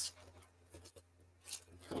Cakes.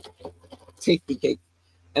 Tasty Cake.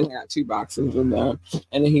 and I got 2 boxes of them.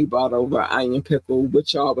 And then he brought over onion pickle,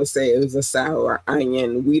 which y'all would say is a sour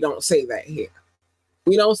onion. We don't say that here.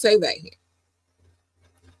 We don't say that here.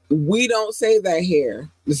 We don't say that here.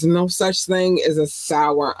 There's no such thing as a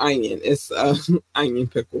sour onion. It's a onion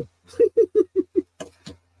pickle.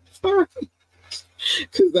 Sorry.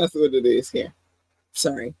 Because that's what it is here.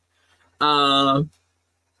 Sorry. Let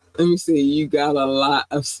me see. You got a lot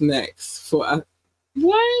of snacks for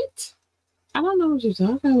what? I don't know what you're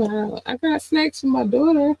talking about. I got snacks for my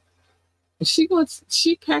daughter. She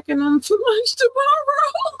packing them for lunch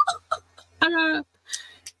tomorrow. I got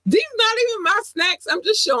these not even my snacks. I'm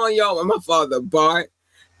just showing y'all what my father bought.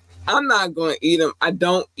 I'm not going to eat them. I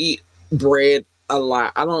don't eat bread a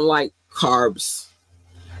lot. I don't like carbs.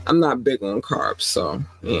 I'm not big on carbs. So,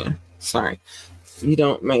 yeah. Sorry. You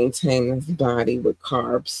don't maintain this body with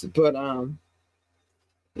carbs. But,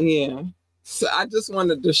 yeah. So, I just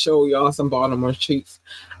wanted to show y'all some Baltimore treats.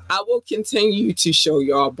 I will continue to show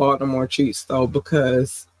y'all Baltimore treats, though,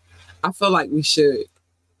 because I feel like we should.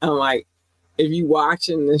 I'm like, if you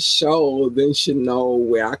watching this show, then you should know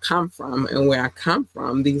where I come from. And where I come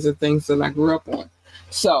from, these are things that I grew up on.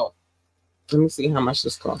 So, let me see how much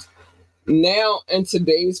this costs. Now, in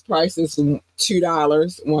today's price, it's $2,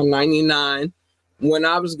 $1.99. When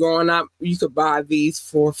I was growing up, you could buy these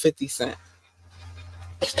for 50 cents.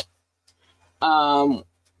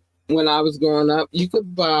 When I was growing up, you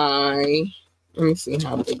could buy, let me see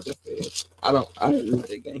how big this is. I didn't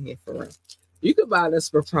really get in here for real. You could buy this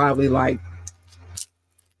for probably like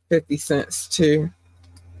 50 cents too.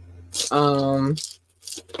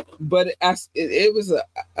 But it was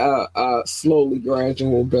a slowly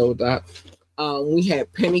gradual build up. We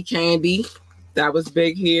had penny candy. That was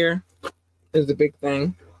big here. It was a big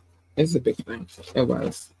thing. It's a big thing. It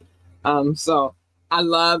was. So I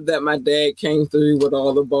love that my dad came through with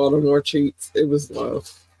all the Baltimore treats. It was love.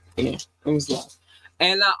 Yeah, it was love.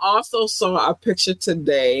 And I also saw a picture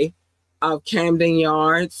today of Camden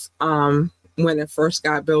Yards when it first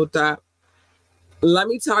got built up. Let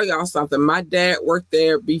me tell y'all something. My dad worked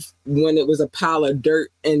there when it was a pile of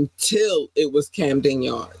dirt until it was Camden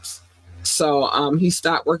Yards. So he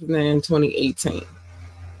stopped working there in 2018.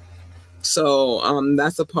 So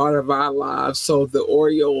that's a part of our lives. So the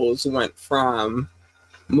Orioles went from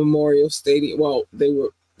Memorial Stadium. Well,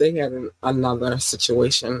 they had another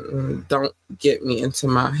situation. Don't get me into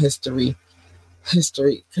my history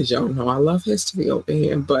because y'all know I love history over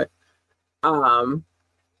here. But from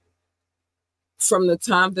the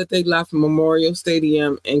time that they left Memorial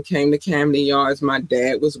Stadium and came to Camden Yards, my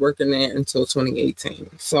dad was working there until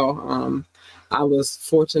 2018. So I was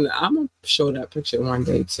fortunate. I'm going to show that picture one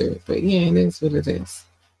day too. But yeah, it is what it is.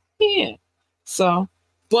 Yeah. So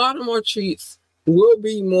Baltimore treats will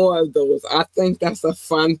be more of those. I think that's a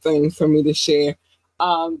fun thing for me to share.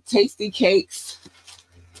 Tasty cakes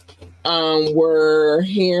were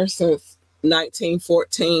here since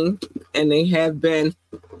 1914, and they have been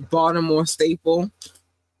Baltimore staple.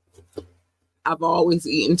 I've always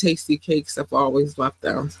eaten tasty cakes. I've always loved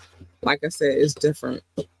them. Like I said, it's different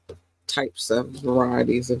types of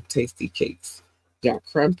varieties of tasty cakes. You got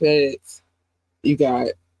crumpets, you got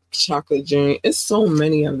chocolate drink. It's so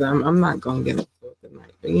many of them. I'm not gonna get into it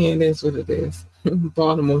tonight, but yeah, it is what it is.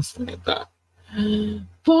 Baltimore stand up.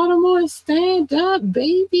 Baltimore stand up,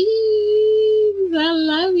 baby. I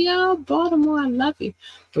love y'all. Baltimore, I love you.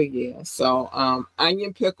 But yeah, so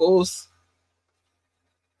onion pickles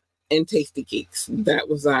and tasty cakes. That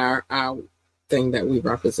was our thing that we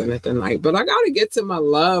represented tonight. But I gotta get to my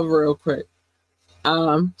love real quick.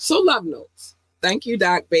 So love notes. Thank you,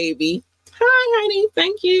 Doc Baby. Hi, honey.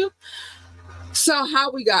 Thank you. So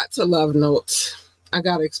how we got to love notes. I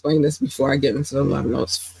got to explain this before I get into the love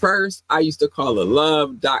notes. First, I used to call it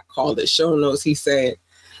love. Doc called it show notes. He said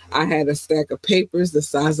I had a stack of papers the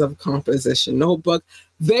size of a composition notebook.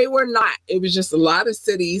 They were not. It was just a lot of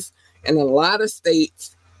cities and a lot of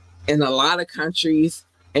states and a lot of countries,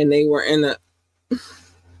 and they were in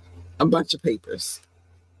a bunch of papers.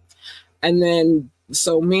 And then,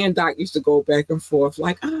 so me and Doc used to go back and forth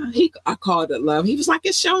like, I called it love. He was like,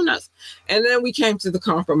 it's show notes. And then we came to the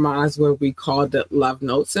compromise where we called it love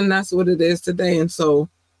notes. And that's what it is today. And so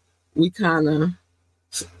we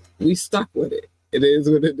stuck with it. It is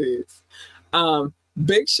what it is.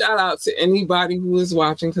 Big shout out to anybody who is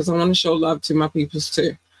watching, because I want to show love to my peoples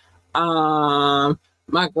too.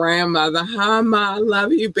 My grandmother, hi, Ma, I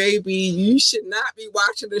love you, baby. You should not be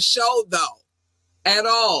watching the show though. At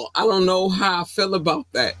all. I don't know how I feel about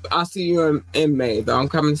that. I'll see you in May, though. I'm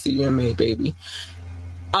coming to see you in May, baby.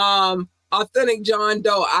 Authentic John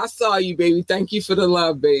Doe, I saw you, baby. Thank you for the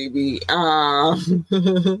love, baby.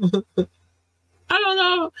 I don't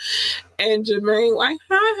know. And Jermaine, like,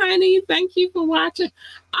 hi, honey. Thank you for watching.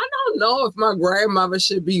 I don't know if my grandmother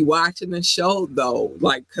should be watching the show, though.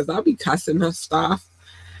 Like, because I'll be cussing her stuff.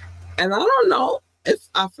 And I don't know if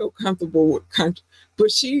I feel comfortable with country.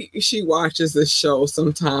 But she watches the show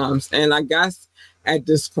sometimes. And I guess at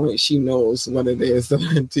this point, she knows what it is that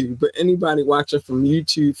I do. But anybody watching from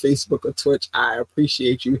YouTube, Facebook, or Twitch, I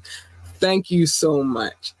appreciate you. Thank you so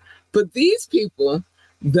much. But these people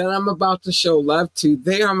that I'm about to show love to,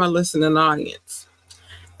 they are my listening audience.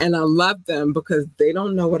 And I love them because they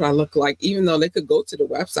don't know what I look like, even though they could go to the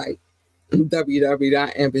website,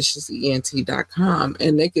 www.ambitiousent.com,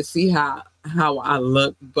 and they could see how I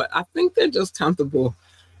look. But I think they're just comfortable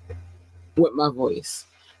with my voice.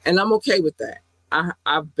 And I'm okay with that.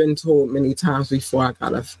 I've been told many times before I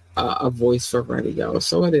got a voice for radio.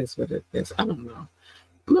 So it is what it is. I don't know.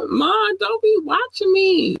 Mom, don't be watching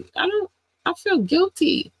me. I feel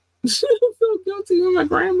guilty. I feel guilty when my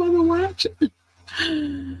grandmother watching.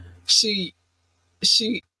 She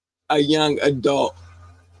a young adult.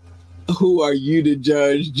 Who are you to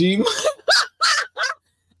judge, G?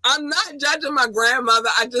 I'm not judging my grandmother.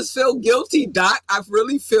 I just feel guilty, Doc. I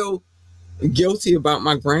really feel guilty about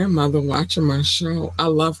my grandmother watching my show. I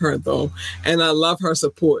love her though, and I love her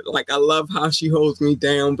support. Like, I love how she holds me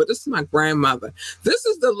down. But this is my grandmother. This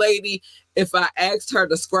is the lady, if I asked her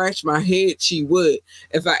to scratch my head, she would.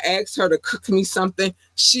 If I asked her to cook me something,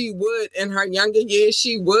 she would. In her younger years,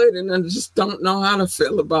 she would. And I just don't know how to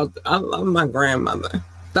feel about it. I love my grandmother.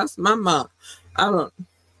 That's my mom.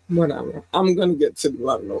 Whatever. I'm gonna get to the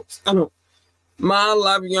love notes. Ma, I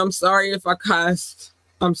love you. I'm sorry if I cussed.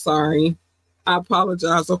 I'm sorry. I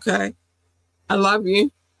apologize, okay? I love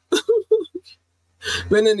you.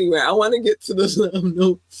 But anyway, I want to get to the love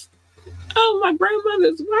notes. Oh, my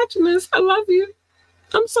grandmother's watching this. I love you.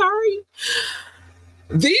 I'm sorry.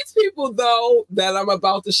 These people, though, that I'm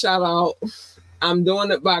about to shout out, I'm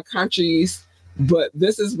doing it by countries, but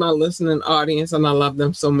this is my listening audience, and I love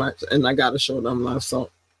them so much, and I got to show them love.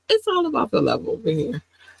 So it's all about the love over here.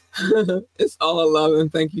 It's all love,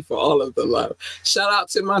 and thank you for all of the love. Shout out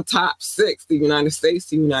to my top 6: the United States,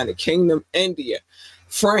 the United Kingdom, India,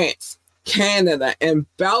 France, Canada, and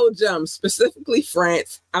Belgium. Specifically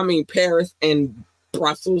Paris and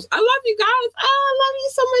Brussels. I love you guys. I love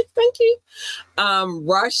you so much. Thank you.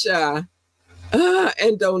 Russia,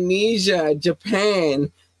 Indonesia,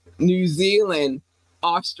 Japan, New Zealand,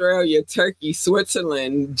 Australia, Turkey,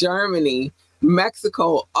 Switzerland, Germany,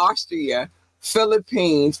 Mexico, Austria,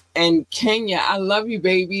 Philippines, and Kenya. I love you,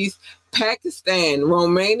 babies. Pakistan,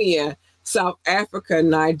 Romania, South Africa,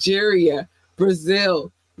 Nigeria,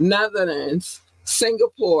 Brazil, Netherlands,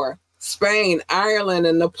 Singapore, Spain, Ireland,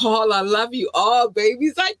 and Nepal. I love you all,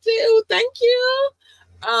 babies. I do. Thank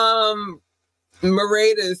you.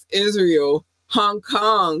 Mauritius, Israel, Hong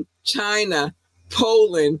Kong, China,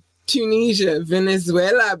 Poland, Tunisia,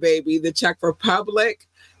 Venezuela, baby, the Czech Republic,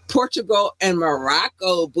 Portugal, and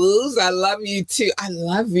Morocco, booze. I love you too. I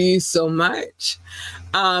love you so much.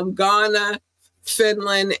 Ghana,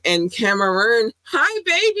 Finland, and Cameroon. Hi,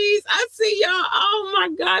 babies. I see y'all. Oh my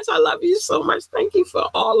gosh, I love you so much. Thank you for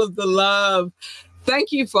all of the love.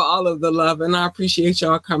 Thank you for all of the love. And I appreciate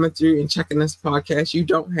y'all coming through and checking this podcast. You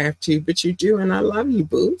don't have to, but you do. And I love you,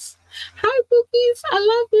 booze. Hi, boobies. I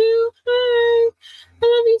love you. Hi. I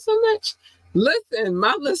love you so much. Listen,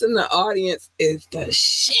 my listening audience is the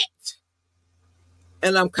shit.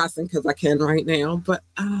 And I'm cussing because I can right now, but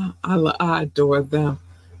I adore them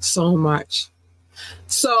so much.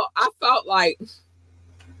 So I felt like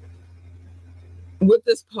with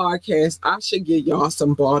this podcast, I should give y'all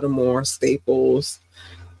some Baltimore staples.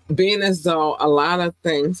 Being as though a lot of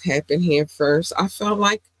things happen here first, I felt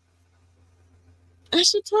like I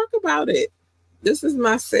should talk about it. This is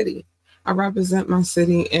my city. I represent my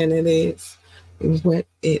city, and it is what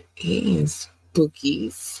it is,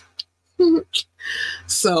 bookies.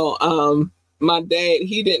 So, my dad,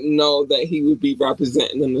 he didn't know that he would be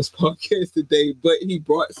representing in this podcast today, but he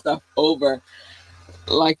brought stuff over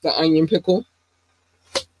like the onion pickle,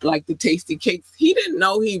 like the tasty cakes. He didn't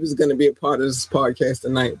know he was going to be a part of this podcast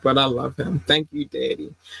tonight, but I love him. Thank you,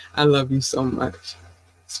 Daddy. I love you so much.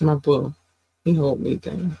 It's my boo. He hold me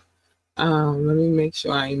down. Let me make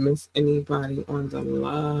sure I ain't miss anybody on the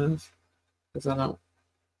love, because I don't.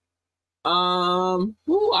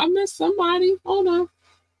 I missed somebody. Hold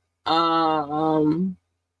on.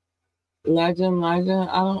 Legend. I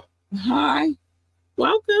don't. Hi,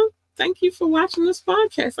 welcome. Thank you for watching this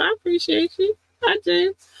podcast. I appreciate you. I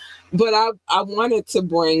do. But I wanted to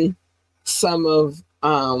bring some of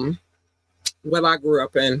what I grew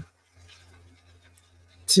up in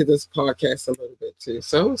to this podcast a little bit too.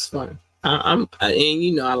 So it was fun. And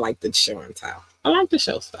you know, I like the show and tell. I like the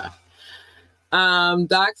show stuff.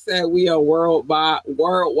 Doc said we are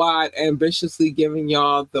worldwide ambitiously giving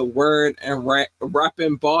y'all the word and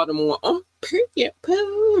repping Baltimore. Oh, period.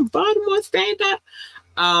 Baltimore stand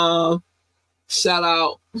up. Shout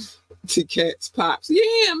out to Cat's Pops.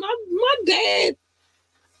 Yeah, my dad.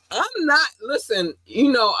 I'm not, listen,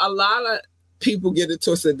 you know, a lot of people get it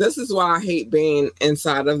twisted. This is why I hate being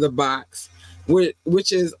inside of the box,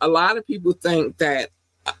 which is a lot of people think that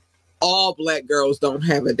all Black girls don't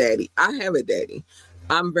have a daddy. I have a daddy.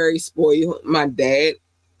 I'm very spoiled. My dad,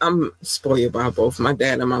 I'm spoiled by both my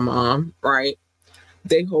dad and my mom, right?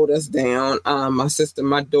 They hold us down. My sister and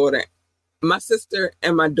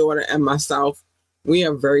my daughter and myself, we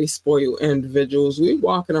are very spoiled individuals. We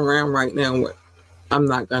walking around right now with, I'm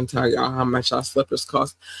not going to tell y'all how much our slippers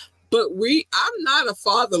cost, but I'm not a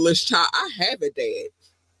fatherless child. I have a dad.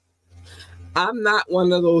 I'm not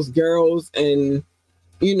one of those girls. And,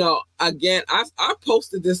 you know, again, I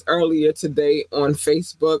posted this earlier today on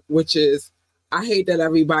Facebook, which is, I hate that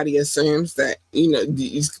everybody assumes that, you know,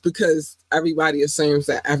 because everybody assumes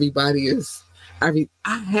that everybody is, I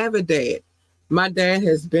have a dad. My dad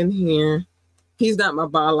has been here. He's not my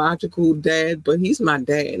biological dad, but he's my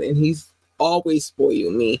dad, and he's always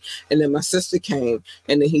spoiled me. And then my sister came,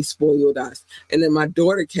 and then he spoiled us. And then my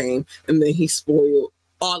daughter came, and then he spoiled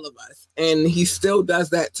all of us. And he still does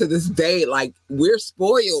that to this day. Like, we're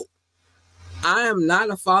spoiled. I am not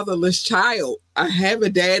a fatherless child. I have a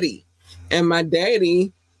daddy, and my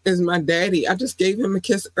daddy is my daddy. I just gave him a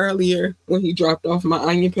kiss earlier when he dropped off my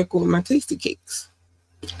onion pickle and my tasty cakes.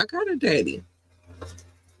 I got a daddy.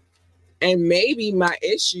 And maybe my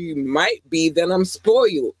issue might be that I'm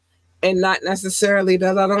spoiled, and not necessarily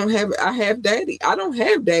that I have daddy. I don't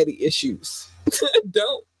have daddy issues. I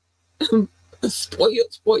don't. I'm a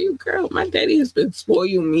spoiled girl. My daddy has been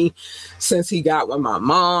spoiling me since he got with my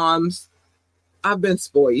mom's. I've been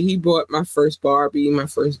spoiled. He bought my first Barbie, my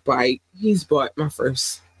first bike. He's bought my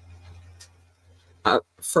first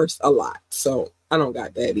a lot. So I don't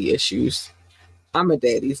got daddy issues. I'm a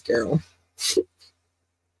daddy's girl.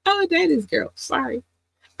 I'm a daddy's girl. Sorry.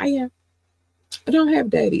 I am. I don't have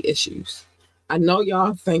daddy issues. I know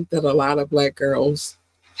y'all think that a lot of Black girls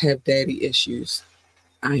have daddy issues.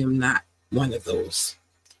 I am not one of those.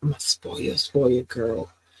 I'm a spoiled girl.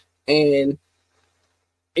 And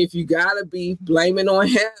if you gotta be blaming on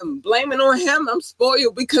him, I'm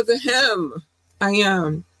spoiled because of him. I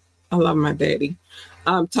am. I love my daddy.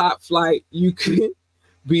 I'm top flight. You could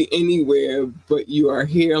be anywhere, but you are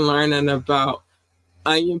here learning about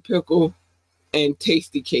onion pickle and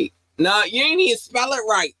tasty cake. No, you ain't even spell it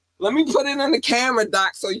right. Let me put it on the camera,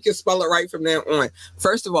 Doc, so you can spell it right from there on.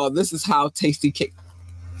 First of all, this is how tasty cake.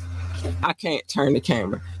 I can't turn the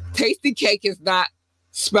camera. Tasty cake is not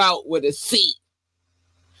spelled with a C.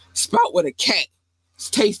 Spelled with a K. It's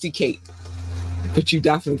tasty cake. But you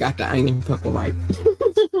definitely got the onion pickle right.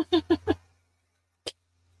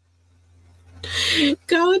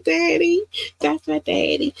 Go, daddy. That's my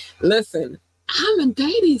daddy. Listen, I'm a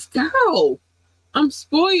daddy's girl. I'm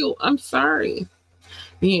spoiled. I'm sorry.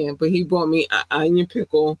 Yeah, but he bought me an onion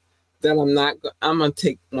pickle that I'm going to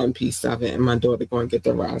take one piece of it, and my daughter going to get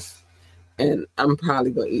the rest. And I'm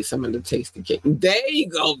probably going to eat some of the tasty cake. There you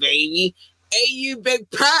go, baby. Hey, you big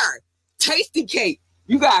purr. Tasty cake.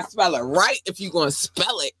 You got to spell it right if you're going to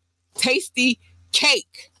spell it. Tasty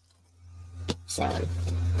cake. Sorry.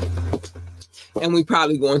 And we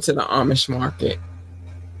probably going to the Amish market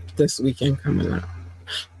this weekend coming up.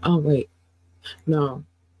 Oh, wait. No.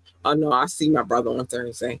 Oh, no, I see my brother on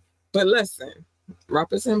Thursday. But listen,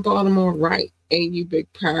 represent Baltimore right. Ain't you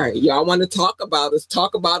big purr. Y'all want to talk about us?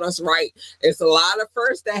 Talk about us right. It's a lot of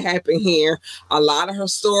firsts that happen here. A lot of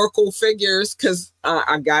historical figures, because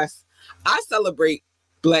I guess I celebrate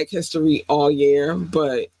Black History all year,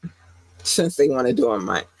 but since they want to do it,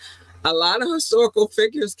 Mike, a lot of historical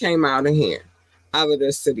figures came out of here, out of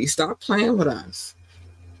this city. Stop playing with us.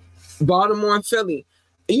 Baltimore and Philly.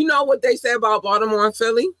 You know what they say about Baltimore and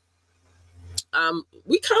Philly?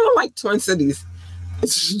 We kind of like twin cities.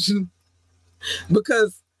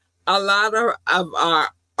 Because a lot of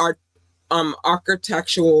our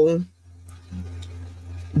architectural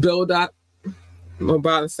build up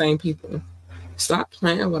by the same people. Stop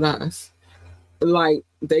playing with us. Like,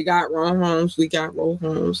 they got row homes, we got row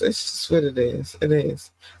homes. It's just what it is. It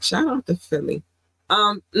is. Shout out to Philly.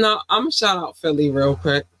 No, I'm gonna shout out Philly real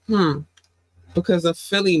quick. Because a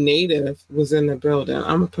Philly native was in the building. I'm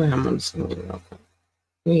gonna put him on the screen real quick.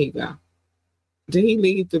 There you go. Did he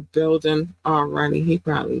leave the building already? He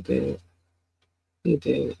probably did.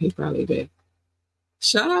 He probably did.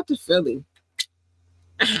 Shout out to Philly.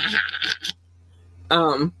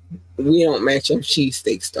 We don't match up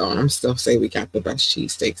cheesesteaks though. I'm still say we got the best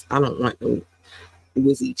cheesesteaks. I don't want no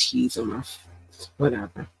whizzy cheese on my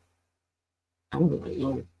whatever. I don't want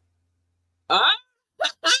no.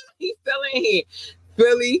 He's still in here.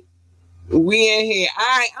 Philly, we in here. All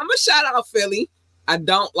right, I'm gonna shout out Philly. I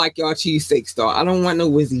don't like y'all cheesesteaks though. I don't want no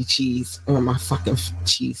whizzy cheese on my fucking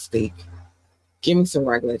cheesesteak. Give me some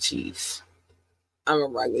regular cheese. I'm a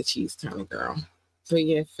regular cheese kind of girl. But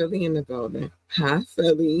yeah, Philly in the building. Hi,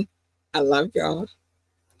 Philly. I love y'all.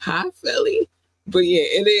 Hi, Philly. But yeah,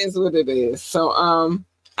 it is what it is. So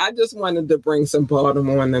I just wanted to bring some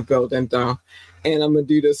Baltimore in the building though. And I'm gonna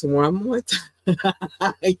do this one more time. Y'all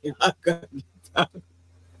gonna get tired.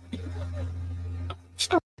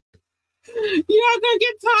 Y'all gonna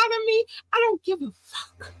get tired of me? I don't give a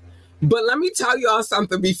fuck. But let me tell y'all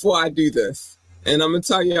something before I do this. And I'm gonna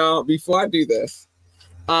tell y'all before I do this.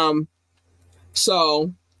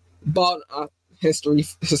 So,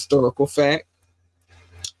 historical fact.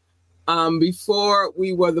 Before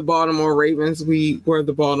we were the Baltimore Ravens, we were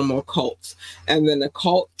the Baltimore Colts. And then the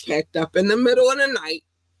Colts packed up in the middle of the night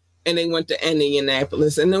and they went to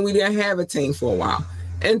Indianapolis. And then we didn't have a team for a while.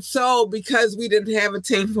 And so because we didn't have a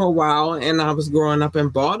team for a while and I was growing up in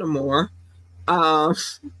Baltimore, I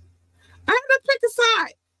had to pick a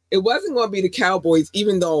side. It wasn't going to be the Cowboys,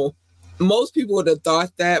 even though most people would have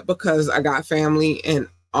thought that because I got family in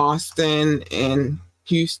Austin and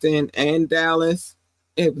Houston and Dallas.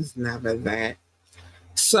 It was never that.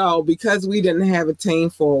 So because we didn't have a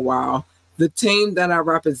team for a while, the team that I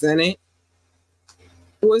represented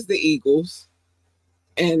was the Eagles.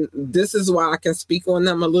 And this is why I can speak on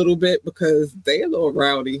them a little bit because they're a little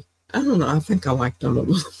rowdy. I don't know. I think I like them a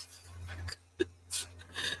little.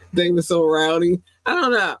 They were so rowdy. I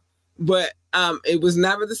don't know. But it was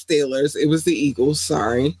never the Steelers. It was the Eagles.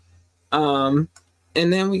 Sorry. And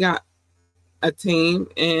then we got a team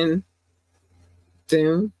and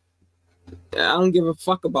then I don't give a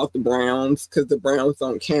fuck about the Browns because the Browns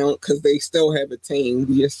don't count because they still have a team.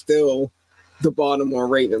 We are still the Baltimore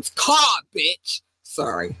Ravens. Call, bitch.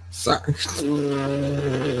 Sorry.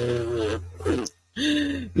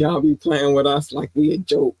 Y'all be playing with us like we a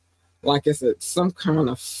joke. Like it's some kind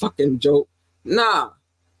of fucking joke. Nah.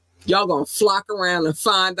 Y'all gonna flock around and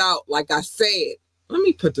find out, like I said. Let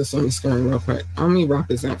me put this on the screen real quick. Let me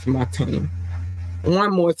represent for my team.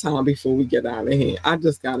 One more time before we get out of here. I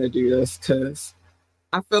just gotta do this because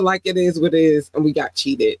I feel like it is what it is and we got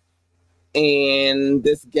cheated. And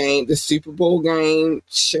this game, the Super Bowl game,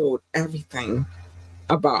 showed everything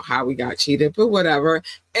about how we got cheated, but whatever.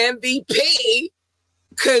 MVP,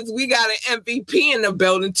 because we got an MVP in the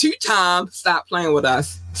building 2 times. Stop playing with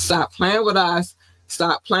us. Stop playing with us.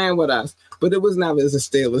 Stop playing with us. But it was never the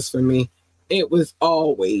Steelers for me. It was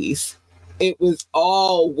always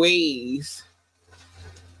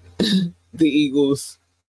the Eagles.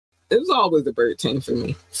 It was always the bird team for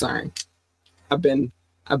me. Sorry. I've been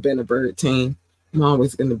a bird team. I'm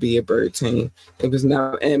always going to be a bird team. It was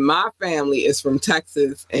never, and my family is from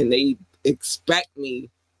Texas, and they expect me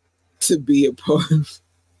to be a part.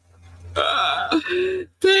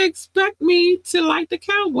 They expect me to like the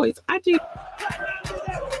Cowboys. I do.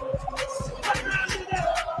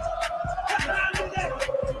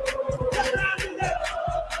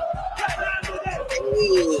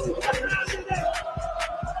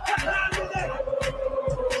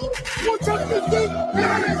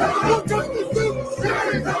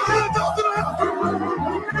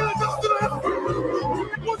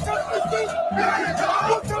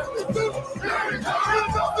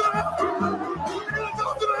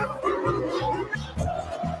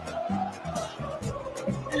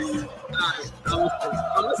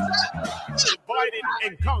 Divided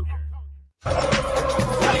and conquered.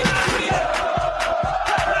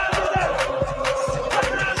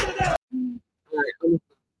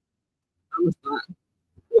 I'm gonna stop.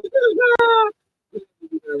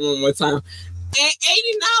 One more time. And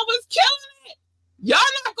 89 was killing it. Y'all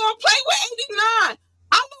not gonna play with 89.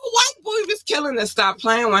 Our little white boy was killing it. Stop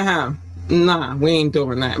playing with him. Nah, we ain't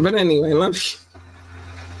doing that. But anyway,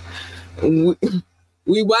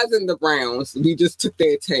 we wasn't the Browns. We just took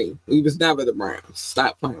their team. We was never the Browns.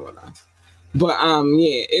 Stop playing with us. But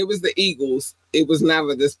yeah, it was the Eagles. It was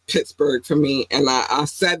never this Pittsburgh for me. And I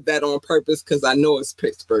said that on purpose because I know it's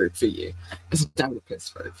Pittsburgh for you. It's never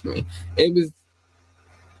Pittsburgh for me. It was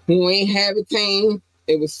when we ain't have a team,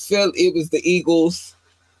 it was the Eagles,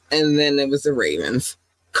 and then it was the Ravens.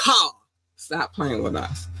 Call. Stop playing with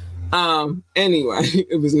us. Anyway,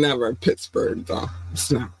 it was never Pittsburgh though.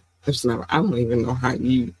 It's never. I don't even know how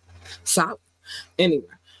you stop. Anyway,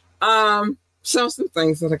 so some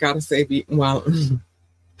things that I gotta say. Well,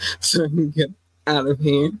 so I can get out of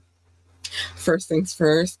here. First things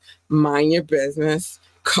first, mind your business.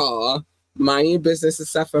 Call. Mind your business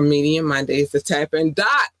except for Medium Mondays, the tap-in.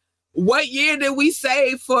 Dot, what year did we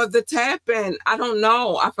say for the tap-in? I don't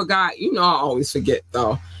know. I forgot. You know I always forget,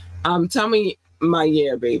 though. Tell me my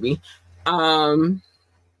year, baby.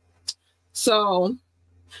 So,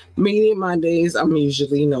 Medium Mondays, I'm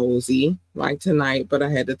usually nosy, like tonight, but I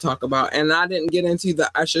had to talk about, and I didn't get into the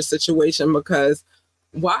Usher situation because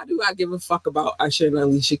why do I give a fuck about Usher and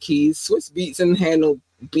Alicia Keys? Swiss Beats and had no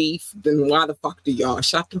beef, then why the fuck do y'all?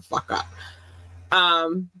 Shut the fuck up.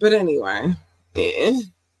 But anyway,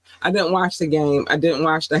 I didn't watch the game. I didn't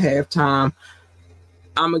watch the halftime.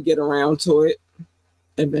 I'm gonna get around to it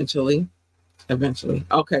eventually.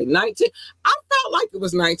 Okay, I felt like it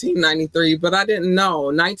was 1993, but I didn't know.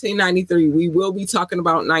 1993. We will be talking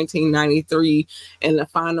about 1993 in the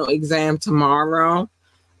final exam tomorrow.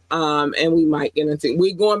 And we might get into,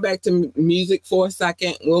 we're going back to music for a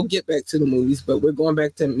second. We'll get back to the movies, but we're going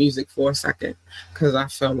back to music for a second because I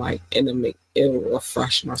feel like it'll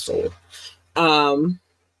refresh my soul.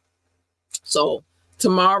 So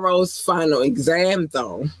tomorrow's final exam,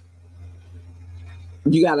 though,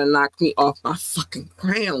 you gotta knock me off my fucking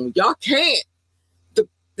crown. Y'all can't.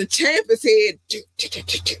 The champ is here.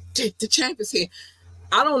 The champ is here.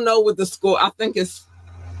 I don't know what the score. I think it's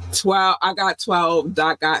 12. I got 12.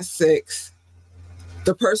 Doc got 6.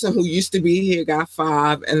 The person who used to be here got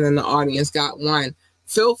 5, and then the audience got 1.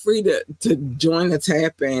 Feel free to join the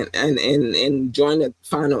tap in and join the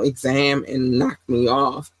final exam and knock me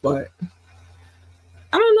off, but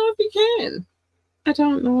I don't know if you can. I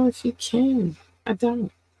don't know if you can. I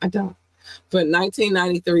don't. But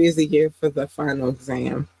 1993 is the year for the final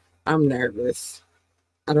exam. I'm nervous.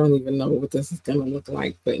 I don't even know what this is going to look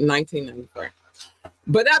like, but 1993.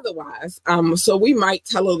 But otherwise, so we might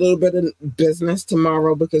tell a little bit of business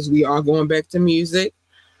tomorrow because we are going back to music.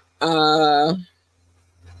 Or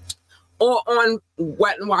on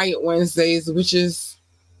Wet and Wired Wednesdays, which is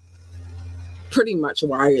pretty much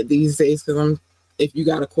wired these days because if you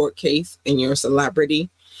got a court case and you're a celebrity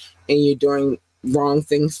and you're doing wrong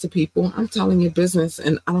things to people, I'm telling your business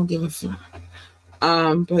and I don't give a fuck.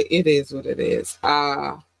 But it is what it is.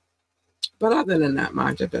 But other than that,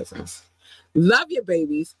 mind your business. Love your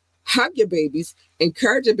babies, hug your babies,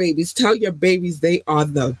 encourage your babies, tell your babies they are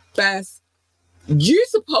the best. You're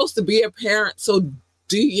supposed to be a parent, so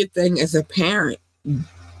do your thing as a parent.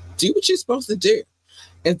 Do what you're supposed to do.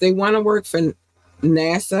 If they want to work for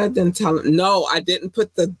NASA, then tell them, no, I didn't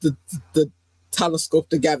put the telescope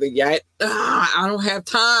together yet. I don't have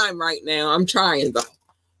time right now. I'm trying though.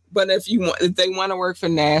 But if they want to work for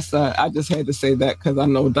NASA, I just had to say that because I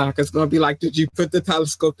know Doc is going to be like, did you put the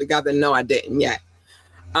telescope together? No, I didn't yet.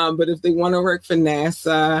 But if they want to work for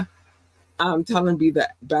NASA, tell them to be the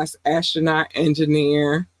best astronaut,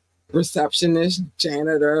 engineer, receptionist,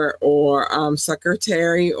 janitor, or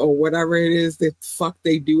secretary, or whatever it is the fuck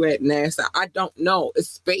they do at NASA. I don't know. It's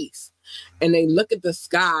space. And they look at the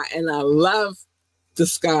sky, and I love the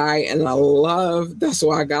sky, and that's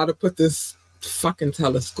why I got to put this fucking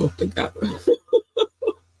telescope together.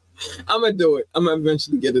 I'm gonna do it. I'm gonna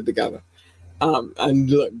eventually get it together. And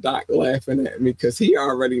look, Doc laughing at me because he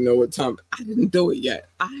already know what time. I didn't do it yet.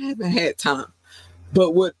 I haven't had time.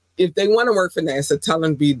 But if they want to work for NASA, tell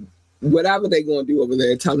them to be whatever they're gonna do over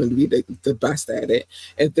there. Tell them to be the best at it.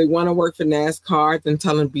 If they want to work for NASCAR, then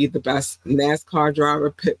tell them to be the best NASCAR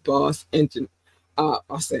driver, pit boss, engineer.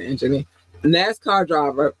 NASCAR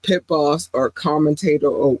driver, pit boss, or commentator,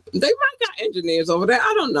 or they might got engineers over there.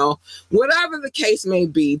 I don't know. Whatever the case may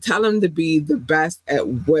be, tell them to be the best at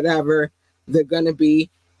whatever they're going to be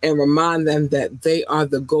and remind them that they are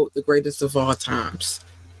the GOAT, the greatest of all times.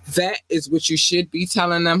 That is what you should be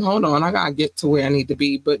telling them. Hold on, I got to get to where I need to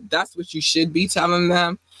be, but that's what you should be telling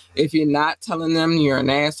them. If you're not telling them, you're an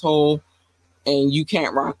asshole and you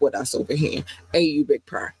can't rock with us over here. Hey, you big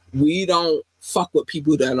purr. We don't fuck with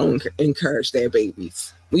people that don't encourage their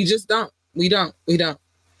babies. We just don't. We don't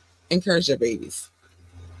encourage your babies.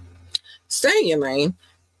 Stay in your lane.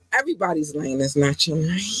 Everybody's lane is not your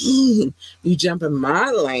lane. You jump in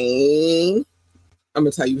my lane, I'm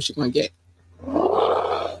gonna tell you what you're gonna get.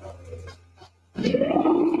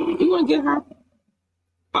 You gonna get her?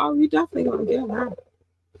 Oh, you definitely gonna get her.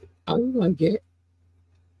 Oh, you gonna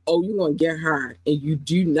get her, and you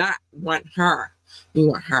do not want her. You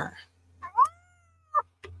want her.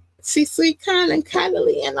 She's sweet, kind, and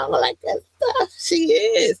cuddly, and all that good stuff. She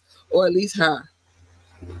is, or at least her.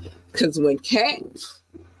 Because when Cat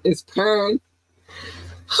is purring,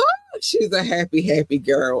 she's a happy, happy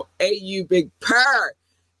girl. Hey, you big purr.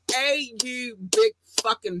 you big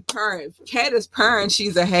fucking purring. Cat is purring.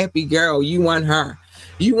 She's a happy girl. You want her.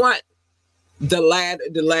 You want the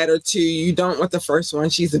latter two. You don't want the first one.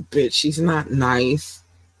 She's a bitch. She's not nice.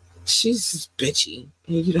 She's just bitchy.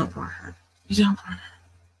 And you don't want her. You don't want her.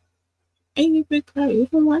 And you big purr. You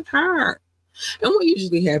don't want her. And what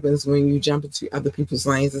usually happens when you jump into other people's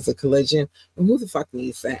lanes is a collision. And who the fuck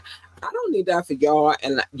needs that? I don't need that for y'all,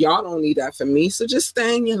 and y'all don't need that for me. So just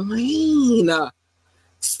stay in your lane.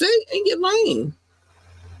 Stay in your lane.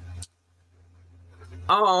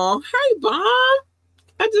 Oh, hey, Bomb.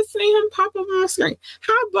 I just seen him pop up on my screen.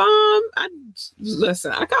 Hi, Bomb.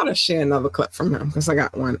 Listen, I gotta share another clip from him because I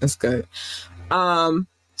got one. It's good. Ça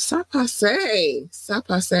passe.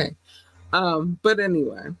 But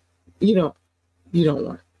anyway, you don't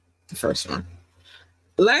want the first one.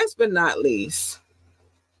 Last but not least,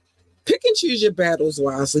 pick and choose your battles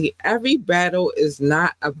wisely. Every battle is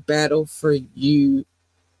not a battle for you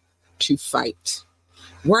to fight.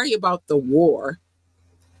 Worry about the war.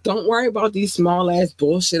 Don't worry about these small ass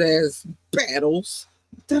bullshit ass battles.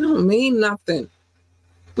 They don't mean nothing.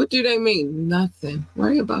 What do they mean? Nothing.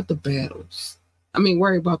 Worry about the battles.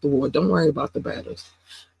 Worry about the war. Don't worry about the battles.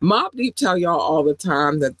 Mobb Deep tell y'all all the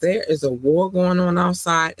time that there is a war going on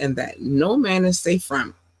outside and that no man is safe from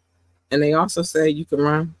it. And they also say you can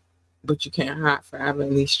run, but you can't hide forever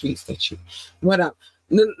in these streets that you... What up?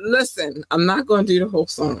 Listen, I'm not going to do the whole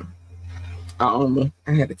song. I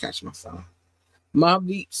had to catch myself. Mobb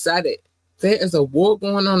Deep said it. There is a war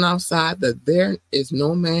going on outside that there is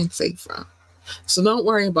no man safe from. So don't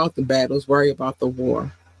worry about the battles. Worry about the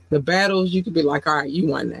war. The battles, you could be like, all right, you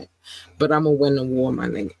won that. But I'm going to win the war, my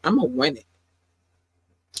nigga. I'm going to win it.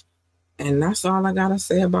 And that's all I got to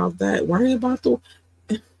say about that. Worry about the...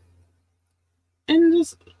 And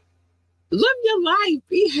just live your life.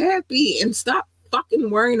 Be happy. And stop fucking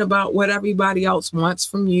worrying about what everybody else wants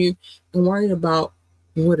from you. And worry about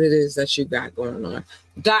what it is that you got going on.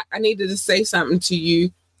 Doc, I needed to say something to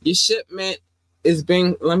you. Your shipment is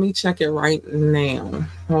being... Let me check it right now.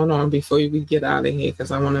 Hold on before we get out of here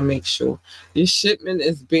because I want to make sure. Your shipment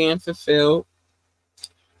is being fulfilled.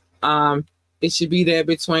 It should be there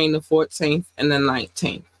between the 14th and the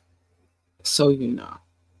 19th. So you know.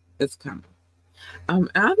 It's coming. Other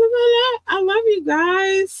than that, I love you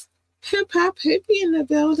guys. Hip Hop Hippie in the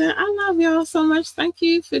building. I love y'all so much. Thank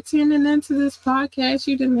you for tuning into this podcast.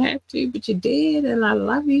 You didn't have to, but you did, and I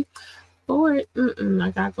love you for it. I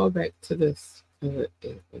gotta go back to this. It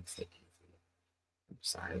makes it easier. I'm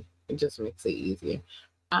sorry. It just makes it easier.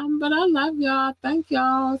 But I love y'all. Thank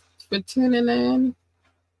y'all for tuning in.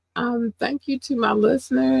 Thank you to my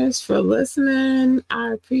listeners for listening.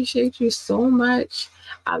 I appreciate you so much.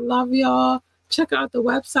 I love y'all. Check out the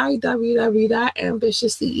website,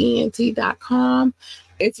 www.ambitiouslyent.com.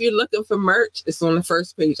 If you're looking for merch, it's on the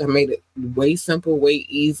first page. I made it way simple, way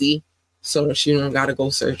easy, so that you don't got to go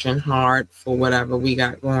searching hard for whatever we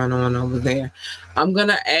got going on over there. I'm going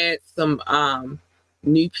to add some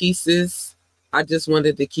new pieces. I just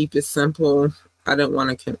wanted to keep it simple. I didn't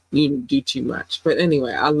want to do too much. But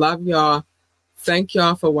anyway, I love y'all. Thank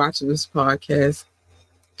y'all for watching this podcast.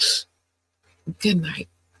 Good night.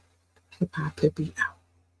 Hip Hop Hippie out.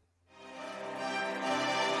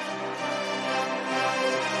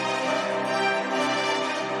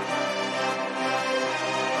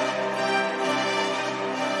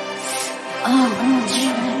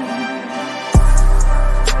 Oh,